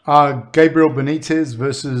 Gabriel Benitez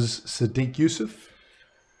versus Sadiq Yusuf.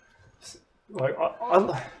 Like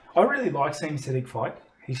I really like seeing Sadiq fight.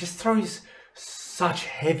 He just throws such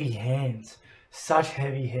heavy hands.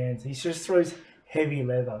 He just throws heavy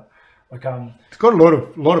leather. Like He's got a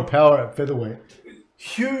lot of power at featherweight.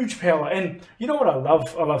 Huge power. And you know what I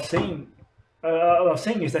love seeing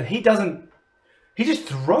is that he just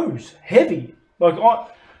throws heavy. Like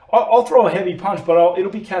I'll throw a heavy punch, but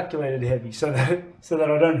it'll be calculated heavy so that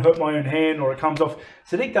I don't hurt my own hand or it comes off.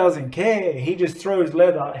 Sadiq doesn't care. He just throws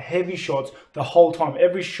leather, heavy shots the whole time.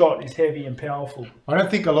 Every shot is heavy and powerful. I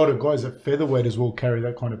don't think a lot of guys at featherweight as well carry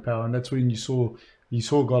that kind of power, and that's when you saw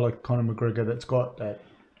a guy like Conor McGregor that's got that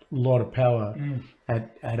lot of power in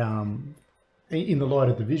the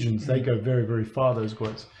lighter divisions. They go very, very far, those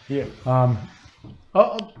guys. Yeah.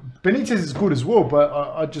 Benitez is good as well, but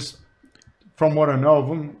I just, from what I know of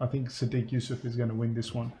him, I think Sadiq Yusuf is going to win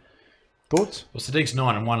this one. Thoughts? Well, Sadiq's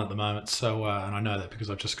 9-1 at the moment, so and I know that because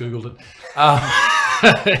I've just googled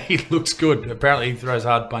it. He looks good. Apparently, he throws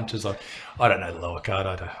hard punches. I don't know the lower card.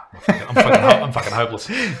 I'm fucking hopeless.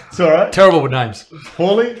 It's all right. Terrible with names.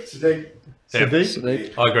 Paulie, Sadiq. Yeah.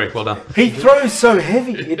 Sadiq. I agree. Well done. He throws so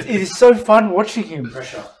heavy. It is so fun watching him.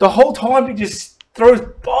 Pressure. The whole time he just throws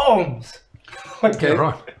bombs. Yeah,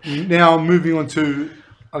 right. Now moving on to,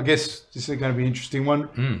 I guess this is going to be an interesting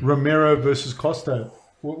one. Romero versus Costa.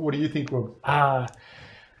 What do you think, Rob?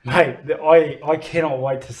 Mate, I cannot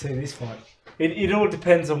wait to see this fight. It all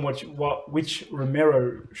depends on which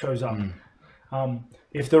Romero shows up.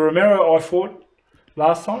 If the Romero I fought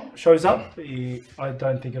last time shows up, I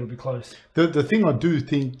don't think it'll be close. The thing I do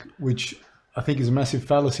think, which I think is a massive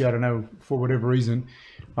fallacy, I don't know, for whatever reason,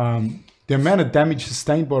 the amount of damage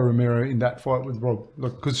sustained by Romero in that fight with Rob,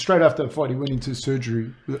 because straight after that fight he went into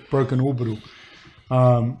surgery with broken orbital.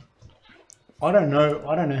 I don't know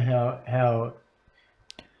how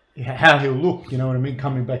he'll look. You know what I mean?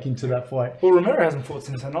 Coming back into that fight. Well, Romero hasn't fought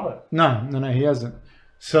since then either. No, he hasn't.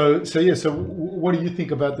 So what do you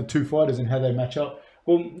think about the two fighters and how they match up?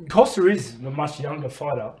 Well, Costa is a much younger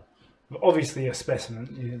fighter, obviously a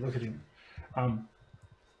specimen. You look at him.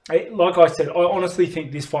 Like I said, I honestly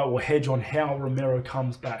think this fight will hedge on how Romero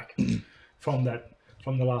comes back from the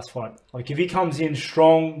last fight. Like if he comes in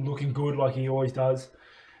strong, looking good like he always does,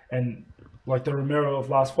 and like the Romero of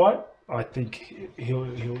last fight, I think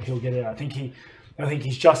he'll get it out. I think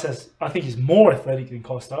he's more athletic than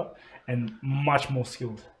Costa and much more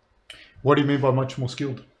skilled. What do you mean by much more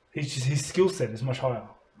skilled? His skill set is much higher.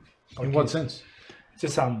 Like In what sense?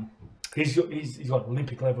 Just he's got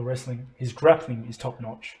Olympic level wrestling. His grappling is top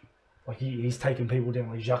notch. Like he's taken people down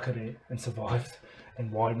like Jacare and survived,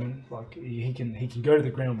 and Weidman. Like he can go to the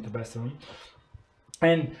ground with the best of them.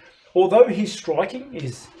 And although his striking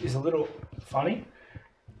is a little funny,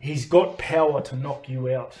 he's got power to knock you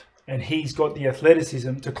out, and he's got the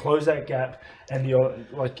athleticism to close that gap and the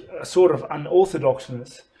a sort of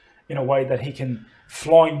unorthodoxness in a way that he can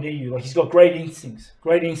fly near you. Like he's got great instincts.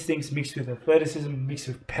 Great instincts mixed with athleticism, mixed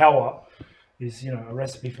with power, is a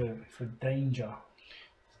recipe for danger.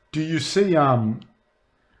 Do you see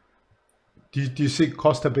do you see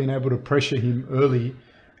Costa being able to pressure him early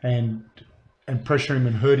and pressure him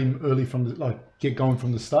and hurt him early from get going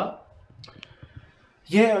from the start?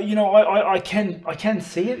 Yeah, I can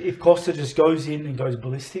see it if Costa just goes in and goes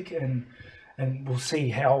ballistic, and we'll see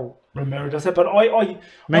how Romero does that. But honestly,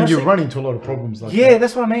 you run into a lot of problems like that. Yeah,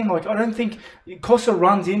 that's what I mean. Like I don't think Costa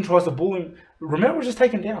runs in, tries to bull him. Romero will just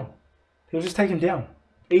take him down. He'll just take him down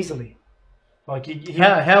easily. Like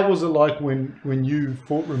how was it like when you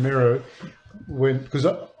fought Romero? What's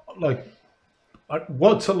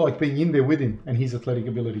it like being in there with him and his athletic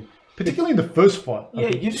ability, particularly in the first fight? Yeah,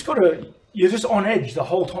 you're just on edge the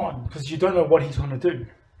whole time because you don't know what he's going to do.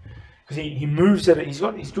 Because he moves at it. He's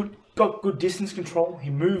got good distance control. He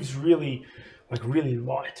moves really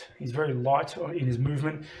light. He's very light in his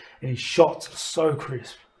movement, and his shots are so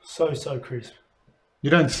crisp, so crisp. You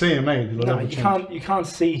don't see him, eh? No, you can't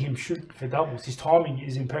see him shoot for doubles. His timing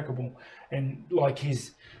is impeccable, and like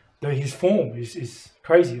his form is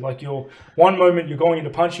crazy. Like one moment you're going in to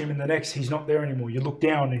punch him, and the next he's not there anymore. You look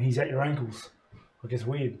down and he's at your ankles. Like it's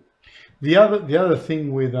weird. The other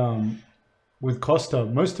thing with Costa,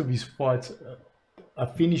 most of his fights are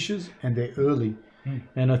finishes and they're early,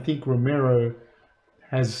 and I think Romero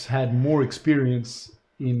has had more experience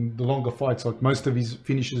in the longer fights. Like most of his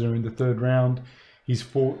finishes are in the third round. He's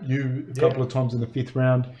fought you a couple of times in the fifth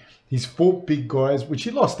round. He's fought big guys, which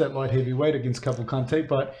he lost at light heavyweight against Cavalcante,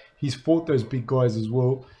 but he's fought those big guys as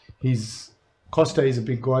well. Costa is a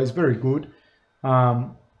big guy. He's very good.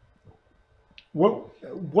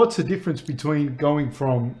 What's the difference between going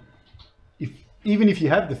from, even if you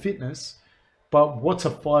have the fitness, but what's a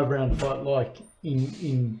 5-round fight like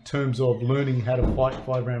in terms of learning how to fight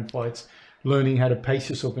 5-round fights, learning how to pace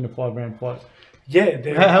yourself in a 5-round fight? Yeah,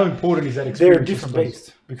 How important is that experience? they're a different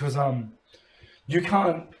beast because you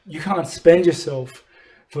can't spend yourself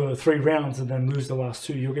for 3 rounds and then lose the last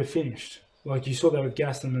 2. You'll get finished. Like you saw that with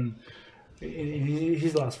Gaston in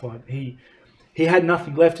his last fight. He had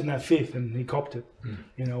nothing left in that 5th and he copped it.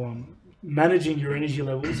 You know, managing your energy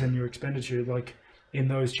levels and your expenditure, like in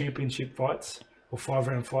those championship fights or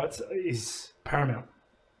 5-round fights, is paramount.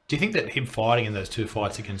 Do you think that him fighting in those 2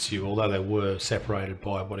 fights against you, although they were separated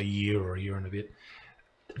by a year or a year and a bit,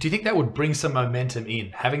 do you think that would bring some momentum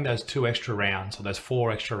in, having those 2 extra rounds or those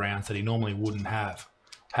 4 extra rounds that he normally wouldn't have?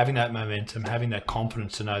 Having that momentum, having that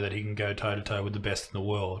confidence to know that he can go toe-to-toe with the best in the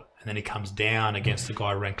world, and then he comes down against the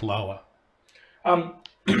guy ranked lower.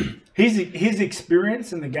 His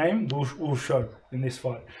experience in the game will show in this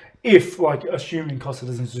fight. If, like, assuming Costa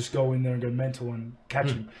doesn't just go in there and go mental and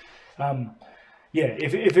catch him. I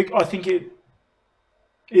think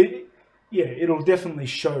it'll definitely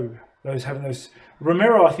show having those.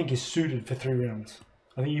 Romero, I think, is suited for 3 rounds.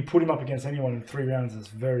 I think you put him up against anyone in 3 rounds, it's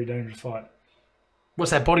a very dangerous fight.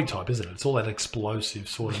 What's that body type, isn't it? It's all that explosive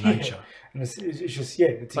sort of nature. And it's just,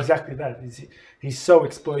 it's like, exactly that. He's so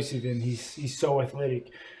explosive and he's so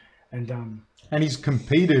athletic. And he's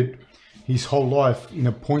competed his whole life in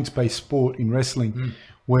a points-based sport in wrestling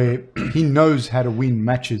where he knows how to win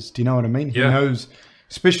matches. Do you know what I mean? Yeah. He knows,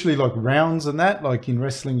 especially like rounds and that. Like in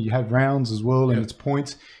wrestling, you have rounds as well and it's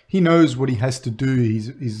points. He knows what he has to do.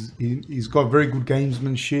 He's got very good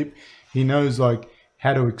gamesmanship. He knows like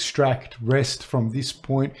how to extract rest from this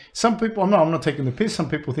point. Some people, I'm not taking the piss. Some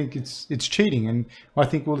people think it's cheating, and I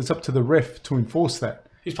think, well, it's up to the ref to enforce that.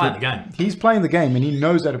 He's playing the game. He's playing the game, and he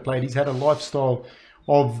knows how to play it. He's had a lifestyle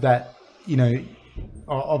of that,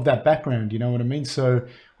 of that background. You know what I mean? So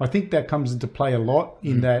I think that comes into play a lot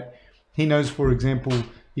in that he knows, for example,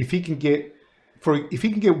 if he can get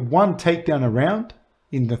one takedown a round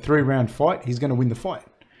in the 3-round fight, he's going to win the fight.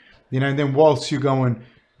 And then whilst you're going,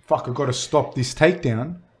 fuck, I've got to stop this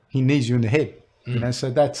takedown, he needs you in the head.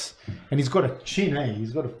 So that's, and he's got a chin,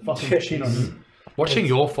 He's got a fucking chin on him. Watching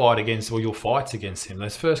your fights against him,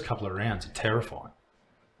 those first couple of rounds are terrifying.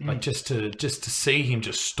 Like just to see him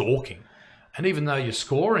just stalking. And even though you're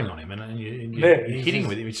scoring on him and you're hitting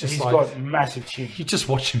with him, it's just he's like... He's got massive chin. You just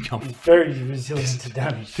watch him come... He's very resilient to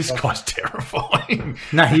damage. This guy's terrifying.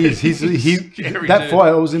 No, he is. He's that fight,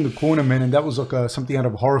 I was in the corner, man, and that was like something out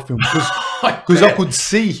of a horror film. Because I could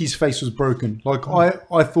see his face was broken. Like,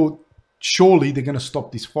 I thought, surely they're going to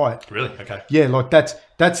stop this fight. Really? Okay. Yeah, like that's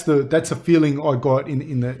the feeling I got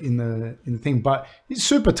in the thing. But he's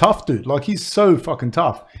super tough, dude. Like, he's so fucking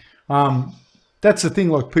tough. That's the thing,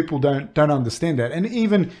 like, people don't understand that. And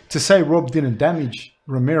even to say Rob didn't damage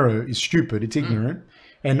Romero is stupid. It's ignorant.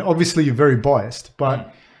 And obviously you're very biased.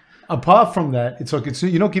 But apart from that, it's like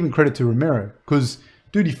you're not giving credit to Romero. Because,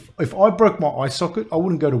 dude, if I broke my eye socket, I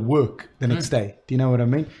wouldn't go to work the next day. Do you know what I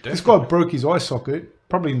mean? Definitely. This guy broke his eye socket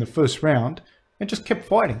probably in the first round and just kept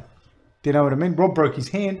fighting. Do you know what I mean? Rob broke his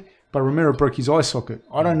hand, but Romero broke his eye socket.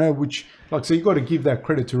 I don't know which... Like, so you got to give that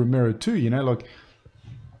credit to Romero too, Like...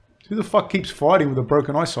 Who the fuck keeps fighting with a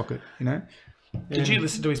broken eye socket, Did you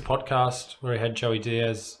listen to his podcast where he had Joey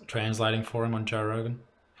Diaz translating for him on Joe Rogan?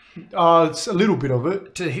 It's a little bit of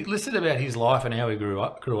it. He listed about his life and how he grew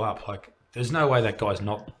up. Like, there's no way that guy's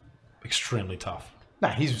not extremely tough.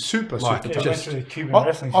 Nah, he's super tough. Just, the Cuban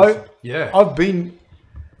wrestling system. I've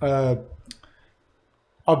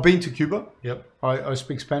been to Cuba. Yep. I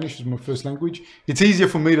speak Spanish as my first language. It's easier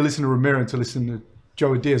for me to listen to Romero and to listen to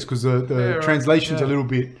Joey Diaz because the translation's a little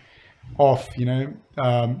bit off,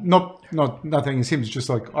 not nothing against him. It's just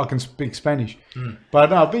like I can speak Spanish, but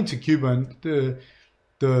no, I've been to Cuba and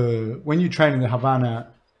when you train in the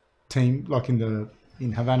Havana team, like in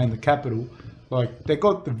Havana in the capital, like they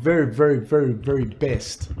got the very, very, very, very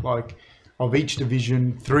best, like of each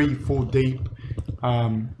division, 3-4 deep,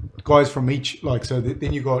 guys from each, like so.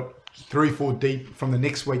 Then you got 3-4 deep from the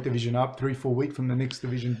next weight division up, 3-4 weight from the next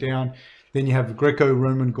division down. Then you have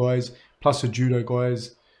Greco-Roman guys plus the judo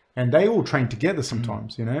guys. And they all train together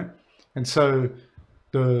sometimes, and so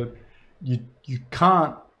you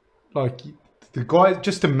can't, like, the guys,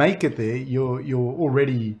 just to make it there, you're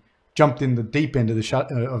already jumped in the deep end of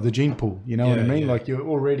the gene pool. You know what I mean? Yeah. Like, you're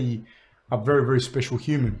already a very, very special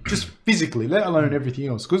human, just physically, let alone everything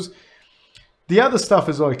else. Because the other stuff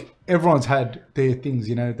is like everyone's had their things,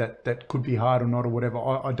 that could be hard or not or whatever.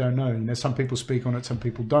 I don't know. Some people speak on it, some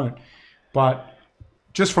people don't. But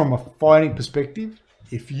just from a fighting perspective,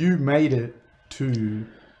 if you made it to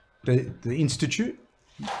the institute,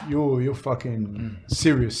 you're fucking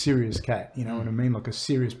serious cat. You know what I mean? Like a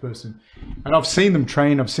serious person. And I've seen them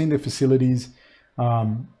train. I've seen their facilities.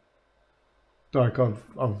 Like I've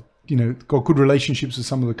got good relationships with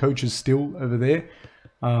some of the coaches still over there.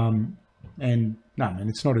 And no, man,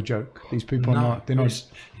 it's not a joke. These people are not. They're not.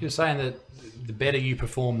 You're saying that the better you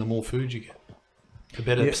perform, the more food you get. The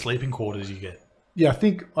better sleeping quarters you get. Yeah, I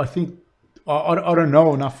think I don't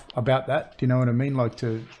know enough about that. Do you know what I mean? Like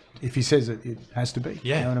if he says it, it has to be.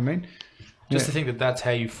 Yeah. You know what I mean? Just to think that that's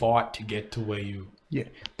how you fight to get to where you. Yeah,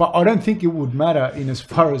 but I don't think it would matter in as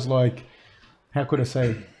far as like, how could I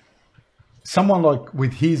say, someone like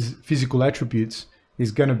with his physical attributes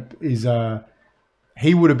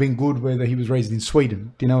he would have been good whether he was raised in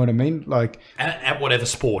Sweden. Do you know what I mean? Like At whatever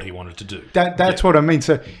sport he wanted to do. That's what I mean.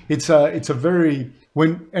 So it's a very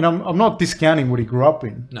and I'm not discounting what he grew up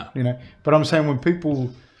in. No. You know, but I'm saying when people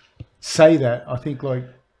say that, I think like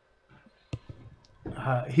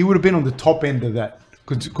he would have been on the top end of that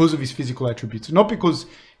because of his physical attributes, not because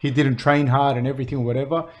he didn't train hard and everything or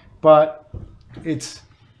whatever, but it's.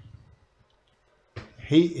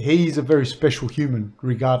 He's a very special human,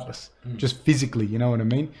 regardless, just physically. You know what I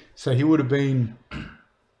mean? So he would have been.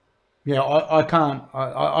 Yeah, I can't.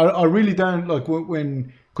 I really don't like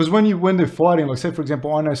because when they're fighting, like say for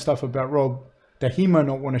example, I know stuff about Rob that he might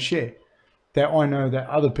not want to share, that I know that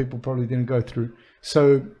other people probably didn't go through.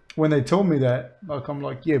 So when they tell me that, like I'm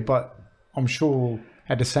like, yeah, but I'm sure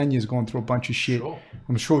Adesanya's gone through a bunch of shit. Sure.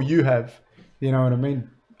 I'm sure you have. You know what I mean?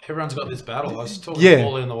 Everyone's got this battle. I was talking to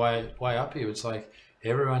Paul on the way up here. It's like.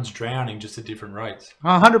 Everyone's drowning just at different rates.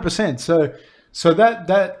 100%. So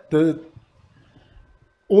that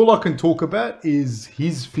all I can talk about is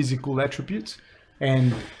his physical attributes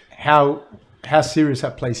and how serious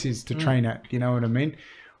that place is to train at. You know what I mean?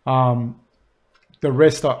 The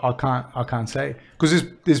rest I can't say because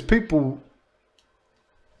there's people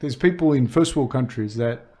in first world countries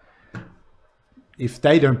that if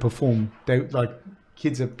they don't perform, they like.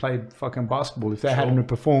 Kids that played fucking basketball. If they hadn't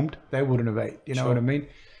performed, they wouldn't have ate. You know what I mean?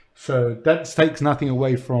 So that takes nothing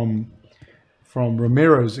away from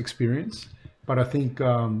Romero's experience, but I think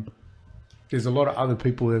there's a lot of other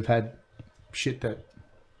people who have had shit that,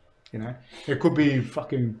 you know, it could be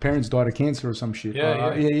fucking parents died of cancer or some shit.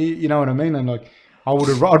 Yeah, you know what I mean? And like,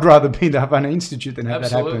 I'd rather be in the Havana Institute than have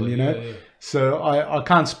that happen. You know, so I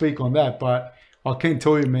can't speak on that, but. I can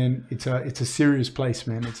tell you, man, it's a serious place,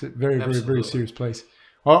 man. It's a very, very serious place.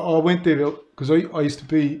 I went there because I used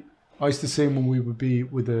to see them when we would be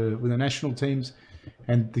with the national teams,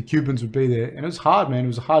 and the Cubans would be there, and it was hard, man. It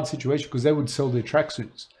was a hard situation because they would sell their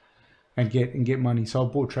tracksuits and get money. So I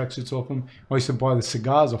bought tracksuits off them. I used to buy the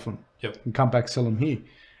cigars off them and come back sell them here.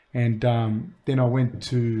 And then I went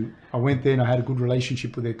there and I had a good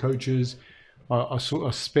relationship with their coaches. I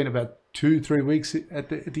spent about 2-3 weeks at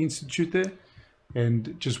the institute there.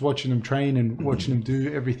 And just watching them train and watching them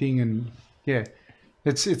do everything, and yeah,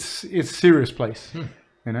 it's a serious place,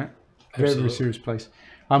 you know, very serious place.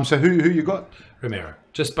 So who you got? Romero,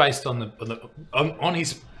 just based on on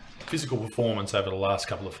his physical performance over the last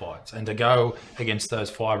couple of fights, and to go against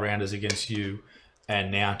those 5-rounders against you,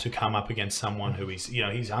 and now to come up against someone who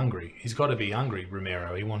he's hungry. He's got to be hungry,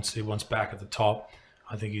 Romero. He wants back at the top.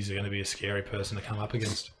 I think he's going to be a scary person to come up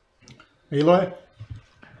against. Eli.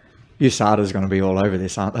 USADA's going to be all over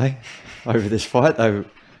this, aren't they? Over this fight,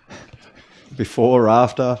 before or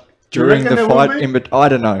after, during the fight. But I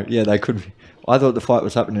don't know. Yeah, they could be. I thought the fight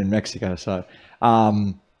was happening in Mexico, so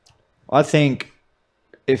I think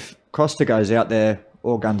if Costa goes out there,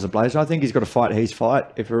 all guns are blazing. I think he's got to fight his fight.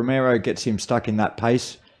 If Romero gets him stuck in that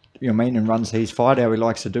pace, you know what I mean, and runs his fight how he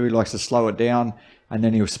likes to do, he likes to slow it down, and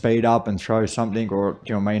then he'll speed up and throw something, or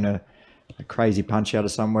you know what I mean, a crazy punch out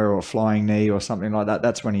of somewhere or a flying knee or something like that.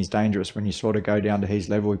 That's when he's dangerous. When you sort of go down to his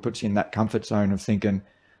level, he puts you in that comfort zone of thinking,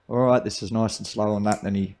 all right, this is nice and slow on that. And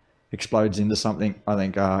then he explodes into something. I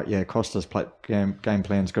think, Costa's game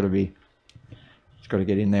plan's got to be, he's got to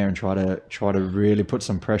get in there and try to really put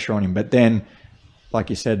some pressure on him. But then, like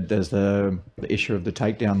you said, there's the issue of the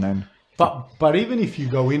takedown then. But even if you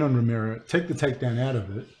go in on Romero, take the takedown out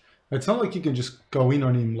of it, it's not like you can just go in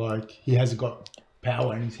on him like he hasn't got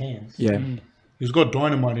power in his hands. Yeah. He's got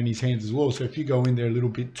dynamite in his hands as well. So if you go in there a little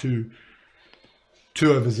bit too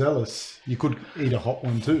overzealous, you could eat a hot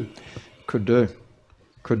one too. Could do.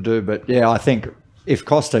 But yeah, I think if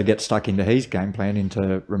Costa gets stuck into his game plan,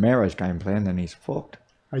 into Romero's game plan, then he's fucked.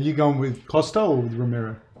 Are you going with Costa or with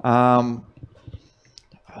Romero? Oh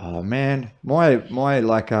man, my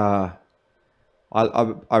like I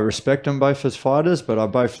respect them both as fighters, but I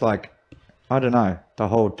both like, I don't know, the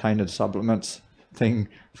whole tainted supplements thing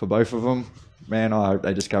for both of them. Man,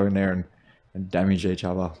 they just go in there and damage each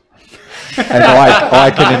other. And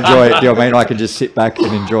I can enjoy it. You know what I mean? I can just sit back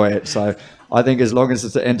and enjoy it. So I think as long as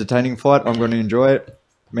it's an entertaining fight, I'm going to enjoy it.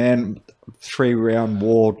 Man, 3-round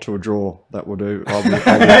war to a draw, that will do. I'll be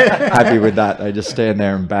happy with that. They just stand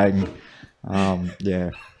there and bang.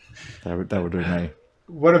 Yeah, that would do me.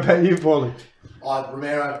 What about you, Paulie?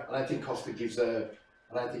 Romero, I don't think Costa gives I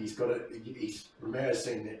don't think he's got it. Romero's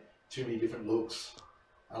seen too many different looks.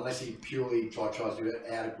 Unless he purely tries to do it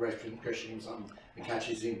out of pressuring something and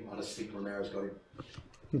catches him, I just think Romero's got him.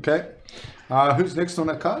 Okay. Who's next on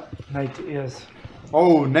that card? Nate Diaz.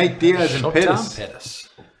 Oh, Nate Diaz and Shot Pettis. down Pettis.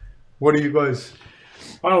 What do you guys?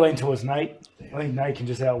 I don't lean towards Nate. I think Nate can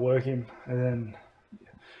just outwork him, and then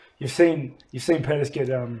you've seen Pettis get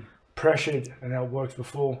pressured and outworked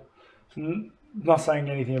before. I'm not saying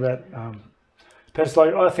anything about Pettis.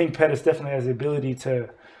 Like, I think Pettis definitely has the ability to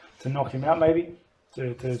knock him out, maybe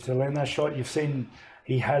to land that shot. You've seen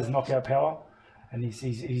he has knockout power, and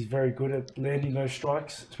he's very good at landing those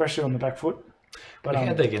strikes, especially on the back foot. But he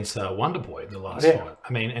had that against Wonderboy in the last fight.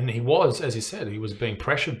 I mean, and he was, as you said, he was being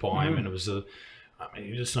pressured by him, and it was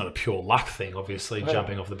it's just not a pure luck thing, obviously,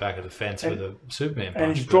 jumping off the back of the fence with a Superman punch.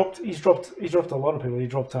 And he's dropped a lot of people. He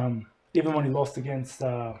dropped even when he lost against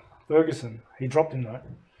Ferguson, he dropped him though.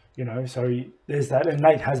 You know, so there's that, and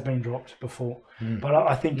Nate has been dropped before, but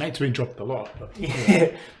I think Nate's been dropped a lot. But.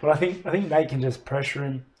 Yeah, but I think Nate can just pressure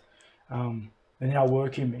him, and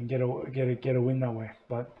outwork him and get a win that way.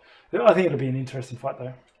 But I think it'll be an interesting fight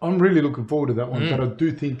though. I'm really looking forward to that one, but I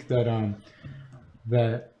do think that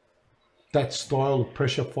that style of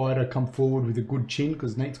pressure fighter come forward with a good chin,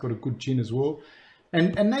 because Nate's got a good chin as well,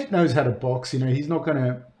 and Nate knows how to box. You know, he's not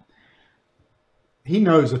gonna. He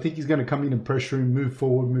knows. I think he's going to come in and pressure him, move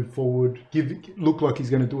forward, look like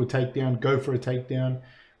he's going to do a takedown, go for a takedown.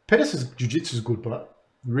 Pettis' jiu-jitsu is good, but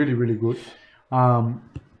really, really good.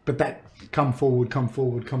 But that come forward,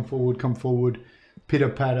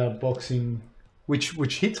 pitter-patter boxing,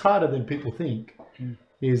 which hits harder than people think,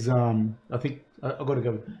 is, I think, I've got to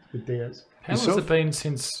go with Diaz. How long has it been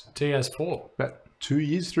since Diaz fought? About 2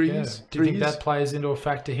 years, 3 years? Do you think that plays into a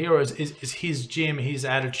factor here, or is his gym, his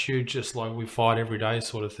attitude just like we fight every day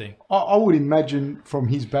sort of thing? I would imagine from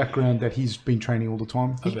his background that he's been training all the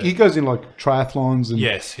time. He goes in like triathlons and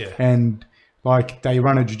and like they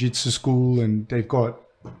run a jiu-jitsu school, and they've got,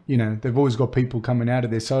 you know, they've always got people coming out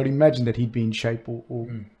of there. So I'd imagine that he'd be in shape all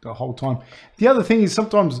the whole time. The other thing is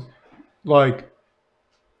sometimes like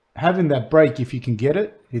having that break, if you can get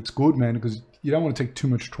it, it's good, man, because you don't want to take too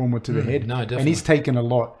much trauma to the head. No, definitely. And he's taken a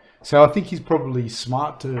lot. So I think he's probably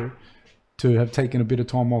smart to have taken a bit of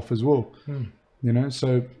time off as well. You know,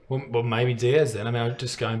 so... Well, maybe Diaz then. I mean,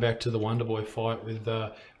 just going back to the Wonderboy fight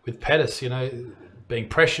with Pettis, you know, being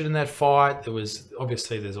pressured in that fight, there's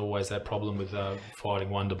always that problem with fighting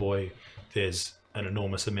Wonderboy. There's an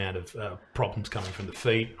enormous amount of problems coming from the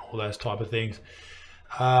feet, all those type of things.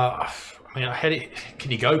 I mean,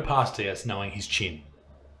 can you go past Diaz knowing his chin?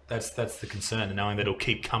 That's the concern, and knowing that it'll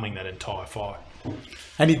keep coming that entire fight.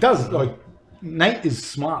 And he does, like, Nate is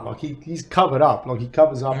smart. Like, he's covered up. Like, he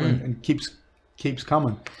covers up and keeps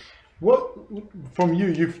coming. What, from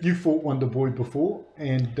you fought Wonderboy before,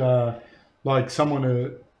 and, like,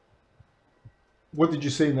 what did you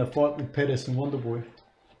see in that fight with Pettis and Wonderboy?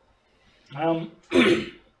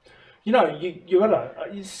 You know, you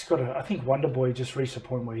just gotta. I think Wonderboy just reached a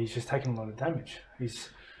point where he's just taking a lot of damage. He's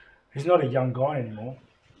not a young guy anymore,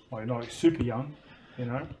 like not super young, you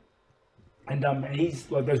know. And he's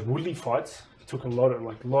like those Woodley fights. He took a lot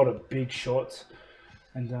of big shots,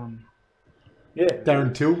 and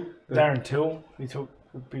Darren Till, he took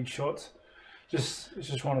big shots. It's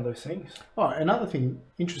just one of those things. Oh, another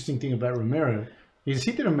interesting thing about Romero is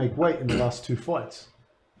he didn't make weight in the last 2 fights.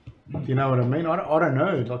 You know what I mean? I don't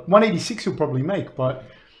know. Like 186 he'll probably make, but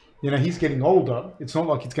you know, he's getting older. It's not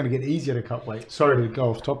like it's going to get easier to cut weight. Sorry to go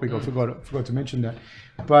off topic. I forgot to mention that.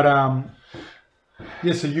 But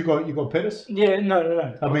yeah. So you got Pettis? Yeah.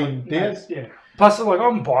 No. I mean Diaz. Yeah. Plus, like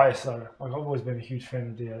I'm biased though. Like I've always been a huge fan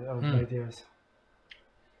of Diaz. Diaz.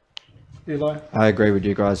 Eli? I agree with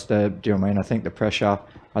you guys. Do you know what I mean? I think the pressure,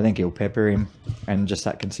 I think he'll pepper him, and just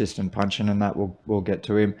that consistent punching and that will get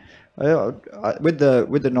to him. With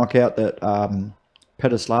the knockout that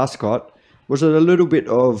Pettis last got, was it a little bit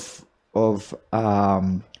of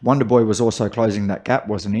Wonderboy was also closing that gap,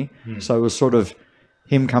 wasn't he? So it was sort of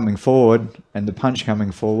him coming forward and the punch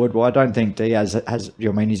coming forward. Well, I don't think Diaz has. You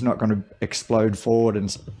know what I mean? He's not going to explode forward,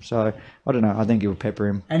 and so I don't know. I think he'll pepper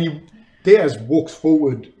him. And Diaz walks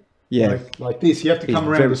forward. Yeah, like this. You have to come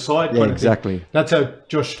around the side. Yeah, exactly. That's how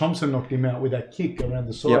Josh Thompson knocked him out with that kick around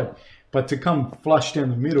the side. Yep. But to come flush down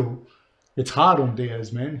the middle, it's hard on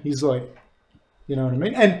Diaz, man. He's like, You know what I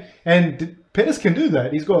mean? And Pettis can do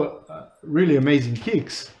that. He's got really amazing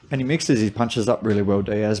kicks. And he mixes his punches up really well,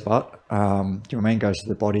 Diaz, but do you know what I mean? Goes to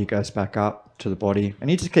the body, goes back up to the body, and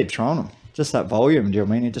he just keeps throwing them. Just that volume, do you know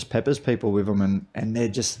what I mean? He just peppers people with them, and they're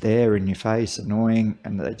just there in your face, annoying,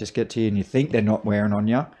 and they just get to you, and you think they're not wearing on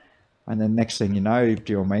you. And then next thing you know,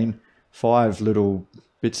 do you know what I mean? 5 little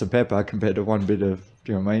bits of pepper compared to 1 bit of,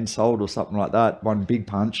 do you know what I mean, salt or something like that, 1 big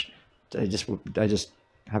punch, they just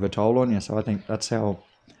have a toll on you. So I think that's how...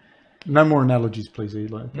 No more analogies, please,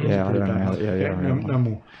 Eli. Yeah, I don't know. Yeah, no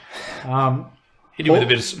more. Hit him with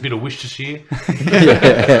a bit of Worcestershire.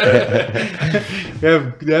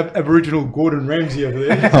 You have Aboriginal Gordon Ramsay over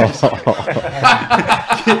there.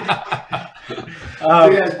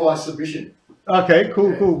 Diaz by submission. Okay,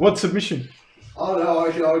 cool. What submission? I don't know.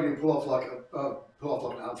 I can pull off like an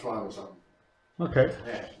arm triangle or something. Okay,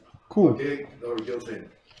 Yeah. cool. Or a guillotine.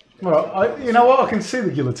 Well, you know what? I can see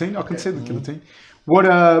the guillotine. What?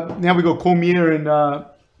 Now we got Cormier and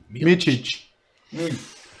Miocic.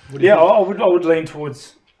 Yeah, I would lean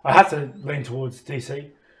towards. I have to lean towards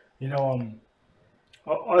DC. You know,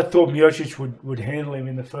 I thought Miocic would handle him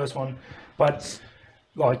in the first one, but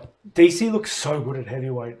like DC looks so good at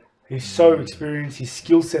heavyweight. He's so experienced. His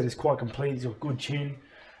skill set is quite complete. He's got good chin.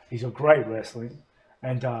 He's got great wrestling,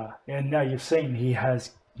 and now you've seen he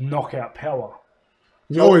has knockout power.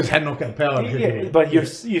 He always had knockout power. Yeah, but you've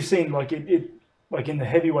seen like it like in the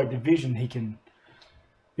heavyweight division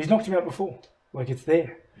he's knocked him out before. Like it's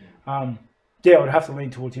there. Yeah, I would have to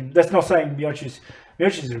lean towards him. That's not saying Miocic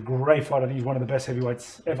is a great fighter. I think he's one of the best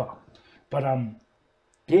heavyweights ever. But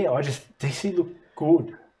yeah, DC looked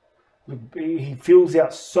good. He fills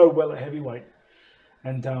out so well at heavyweight,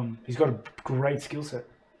 and he's got a great skill set.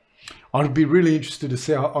 I'd be really interested to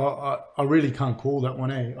see. I really can't call that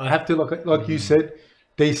one. I have to like you said,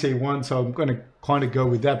 DC won, so I'm going to kind of go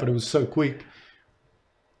with that. But it was so quick.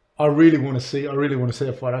 I really want to see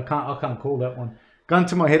a fight. I can't call that one. Gun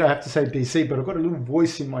to my head, I have to say DC, but I've got a little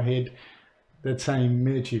voice in my head that's saying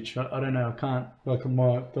Miocic. I don't know. I can't. Like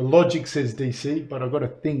the logic says DC, but I've got a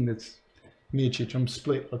thing that's Miocic. I'm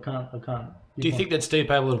split. I can't. Do you think that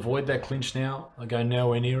Steve able to avoid that clinch now? Like go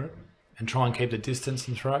nowhere near it and try and keep the distance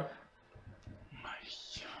and throw?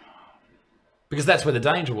 Because that's where the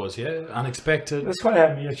danger was, yeah? Unexpected. That's kind of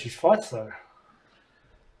how Miocic fights, though.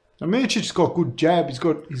 Now, Miocic's got good jab. He's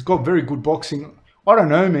got very good boxing. I don't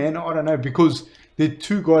know, man. I don't know, because they're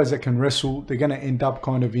 2 guys that can wrestle. They're going to end up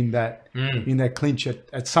kind of in that clinch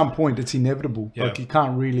at some point. It's inevitable. Yeah. Like he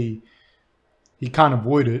can't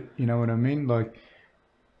avoid it. You know what I mean? Like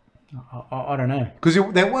I don't know, because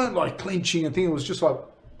they weren't like clinching. I think it was just like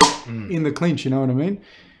in the clinch. You know what I mean?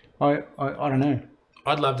 I don't know.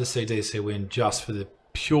 I'd love to see DC win just for the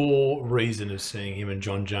pure reason of seeing him and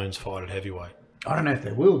John Jones fight at heavyweight. I don't know if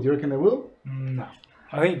they will. Do you reckon they will? No.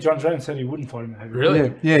 I think John Jones said he wouldn't fight him at heavyweight.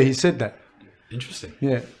 Really? Yeah, he said that. Interesting.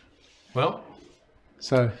 Yeah. Well,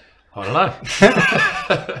 so I don't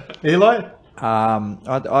know. Eli?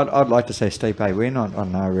 I'd like to see Stipe win. I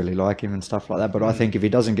don't know, I really like him and stuff like that. But I think if he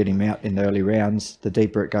doesn't get him out in the early rounds, the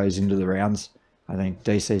deeper it goes into the rounds, I think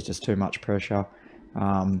DC's just too much pressure.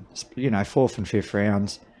 4th and 5th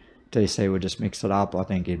rounds, DC would just mix it up. I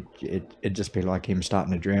think it'd just be like him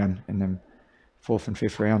starting to drown in them 4th and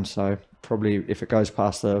 5th rounds. So probably if it goes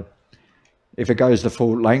the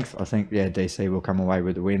full length, I think DC will come away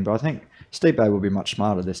with the win. But I think Stipe will be much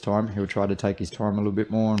smarter this time. He'll try to take his time a little bit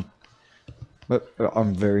more. But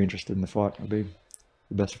I'm very interested in the fight. It'll be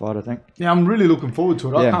the best fight, I think. Yeah, I'm really looking forward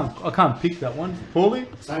to it. Yeah. I can't pick that one. Paulie?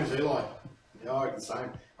 Same as Eli. Yeah, I reckon the same.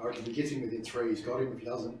 I reckon if he gets him within 3, he's got him. If he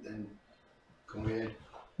doesn't, then Cormier.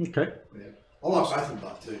 Okay. Yeah. I like both of them,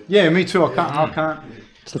 but too. Yeah, me too. I can't.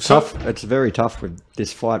 It's very tough with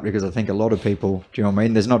this fight because I think a lot of people, do you know what I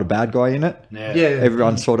mean? There's not a bad guy in it. Yeah.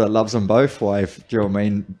 Everyone sort of loves them both. Why, do you know what I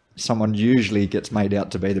mean? Someone usually gets made out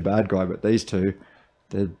to be the bad guy, but these two,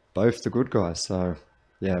 they're both the good guys. So,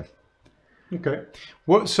 yeah. Okay.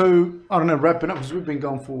 So I don't know. Wrapping up because we've been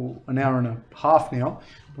going for an hour and a half now.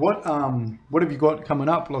 What have you got coming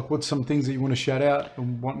up? Like, what's some things that you want to shout out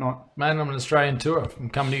and whatnot? Man, I'm an Australian tour. I'm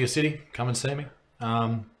coming to your city. Come and see me.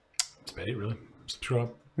 That's about it, really. Subscribe.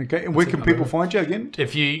 Okay. And where can people find you again?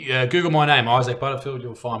 If you Google my name, Isaac Butterfield,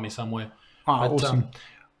 you'll find me somewhere. Awesome.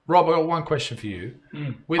 Rob, I got one question for you.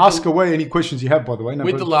 Ask away any questions you have, by the way. No,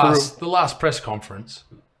 with the last press conference,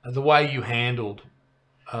 the way you handled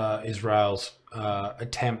Israel's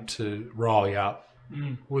attempt to rile you up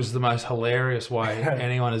was the most hilarious way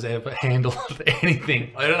anyone has ever handled anything.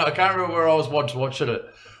 I don't know. I can't remember where I was watching it,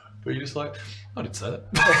 but you're just like, I didn't say that.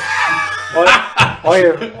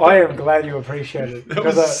 I am glad you appreciate it. It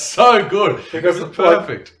was so good. It was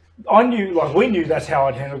perfect. I knew, like, we knew that's how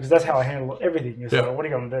I'd handle it because that's how I handle everything. It's Yeah. like, what are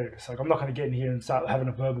you going to do? It's like, I'm not going to get in here and start having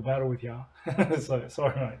a verbal battle with you. So,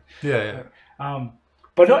 sorry, mate. Yeah.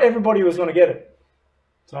 But not everybody was going to get it.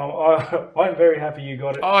 So I'm very happy you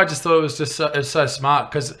got it. Oh, I just thought it was just it's so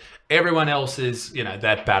smart because everyone else is,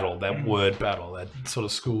 that battle, that word battle, that sort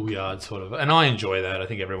of schoolyard sort of, and I enjoy that. I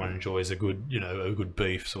think everyone enjoys a good, a good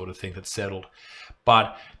beef sort of thing that's settled.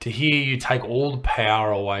 But to hear you take all the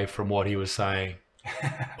power away from what he was saying,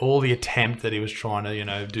 all the attempt that he was trying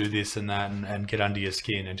to, do this and that and get under your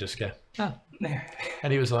skin and just go, no.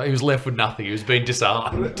 And he was left with nothing. He was being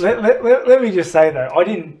disarmed. Let me just say though,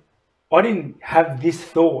 I didn't have this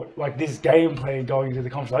thought, like this game plan going into the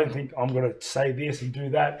conference. I didn't think I'm going to say this and do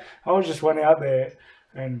that. I just went out there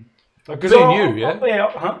and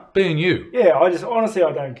being you. Yeah, I just honestly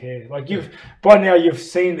I don't care. Like by now you've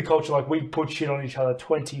seen the culture. Like we put shit on each other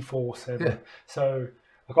 24/7. Yeah. So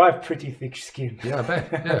like I have pretty thick skin. Yeah, I bet.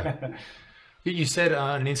 Yeah. You said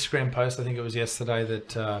on an Instagram post, I think it was yesterday,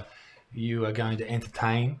 that you are going to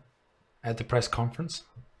entertain at the press conference.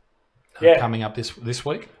 Coming up this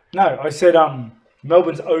week. No, I said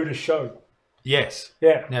Melbourne's Oda show. Yes.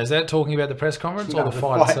 Yeah. Now, is that talking about the press conference or the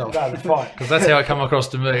fight itself? No, the fight. Because that's how it come across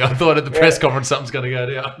to me. I thought at the press conference something's going to go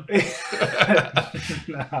down.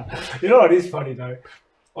 Nah. You know what is funny though?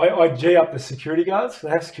 I G up the security guards. They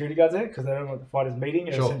have security guards there because they don't want the fighters meeting.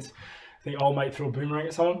 Ever since the old mate threw a boomerang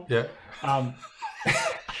at someone. Yeah.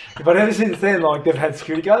 But ever since then, like they've had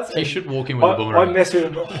security guards. You should walk in with a boomerang. I messed with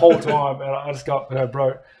them the whole time, and I just got,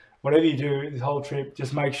 bro, whatever you do this whole trip,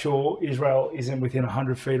 just make sure Israel isn't within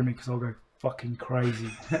 100 feet of me because I'll go fucking crazy.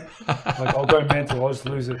 Like I'll go mental. I'll just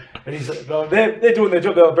lose it. And he's like, they're doing their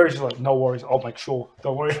job. They're very just like, no worries. I'll make sure.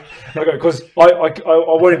 Don't worry. I go because I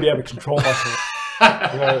won't be able to control myself.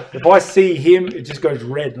 If I see him, it just goes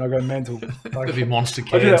red and I go mental. Like, There'll be monster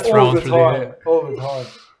I do cans that thrown through the air. all the time.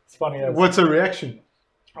 It's funny. What's the reaction?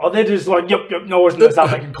 Oh, they're just like, yep, no worries. And they start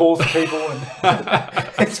making calls to people, and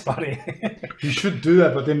it's funny. You should do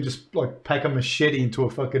that, but then just like pack a machete into a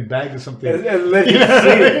fucking bag or something. And let him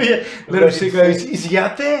see it. Let him see. Goes, is he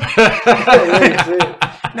out there? Let him see it.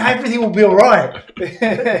 No, everything will be all right.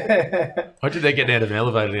 I did that getting out of an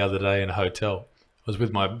elevator the other day in a hotel. I was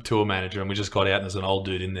with my tour manager and we just got out and there's an old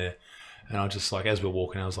dude in there. And I was just like, as we were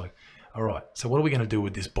walking, I was like, all right, so what are we going to do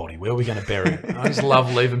with this body? Where are we going to bury it? I just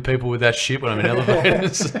love leaving people with that shit when I'm in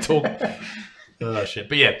elevators and talk. Oh, shit.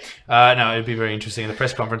 But yeah, no, it'd be very interesting. The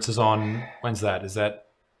press conference is on, when's that? Is that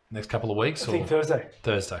next couple of weeks? I think Thursday.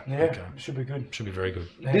 Thursday. Yeah, okay. should be good. Should be very good.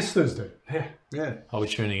 Yeah. This Thursday. Yeah. I'll be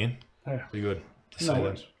tuning in. Yeah. Be good. No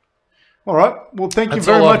worries. All right. Well, thank you That's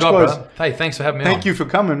very all I've much, got, guys. bro. Hey, thanks for having me on. Thank you for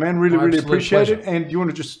coming, man. Really, My really absolute appreciate pleasure. it. And you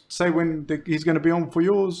want to just say when he's going to be on for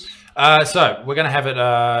yours? So we're going to have it,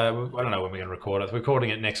 I don't know when we're going to record it. We're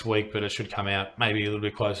recording it next week, but it should come out maybe a little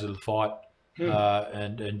bit closer to the fight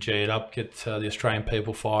and G it up, get the Australian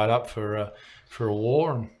people fired up for a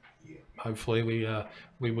war, and hopefully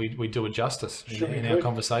we do it justice in our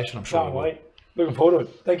conversation. I'm sure Can't we will. wait. Looking forward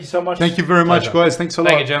to it. Thank you so much. Thank you very much, Pleasure. guys. Thanks a lot.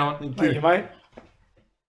 Thank you, gentlemen. Thank you, mate.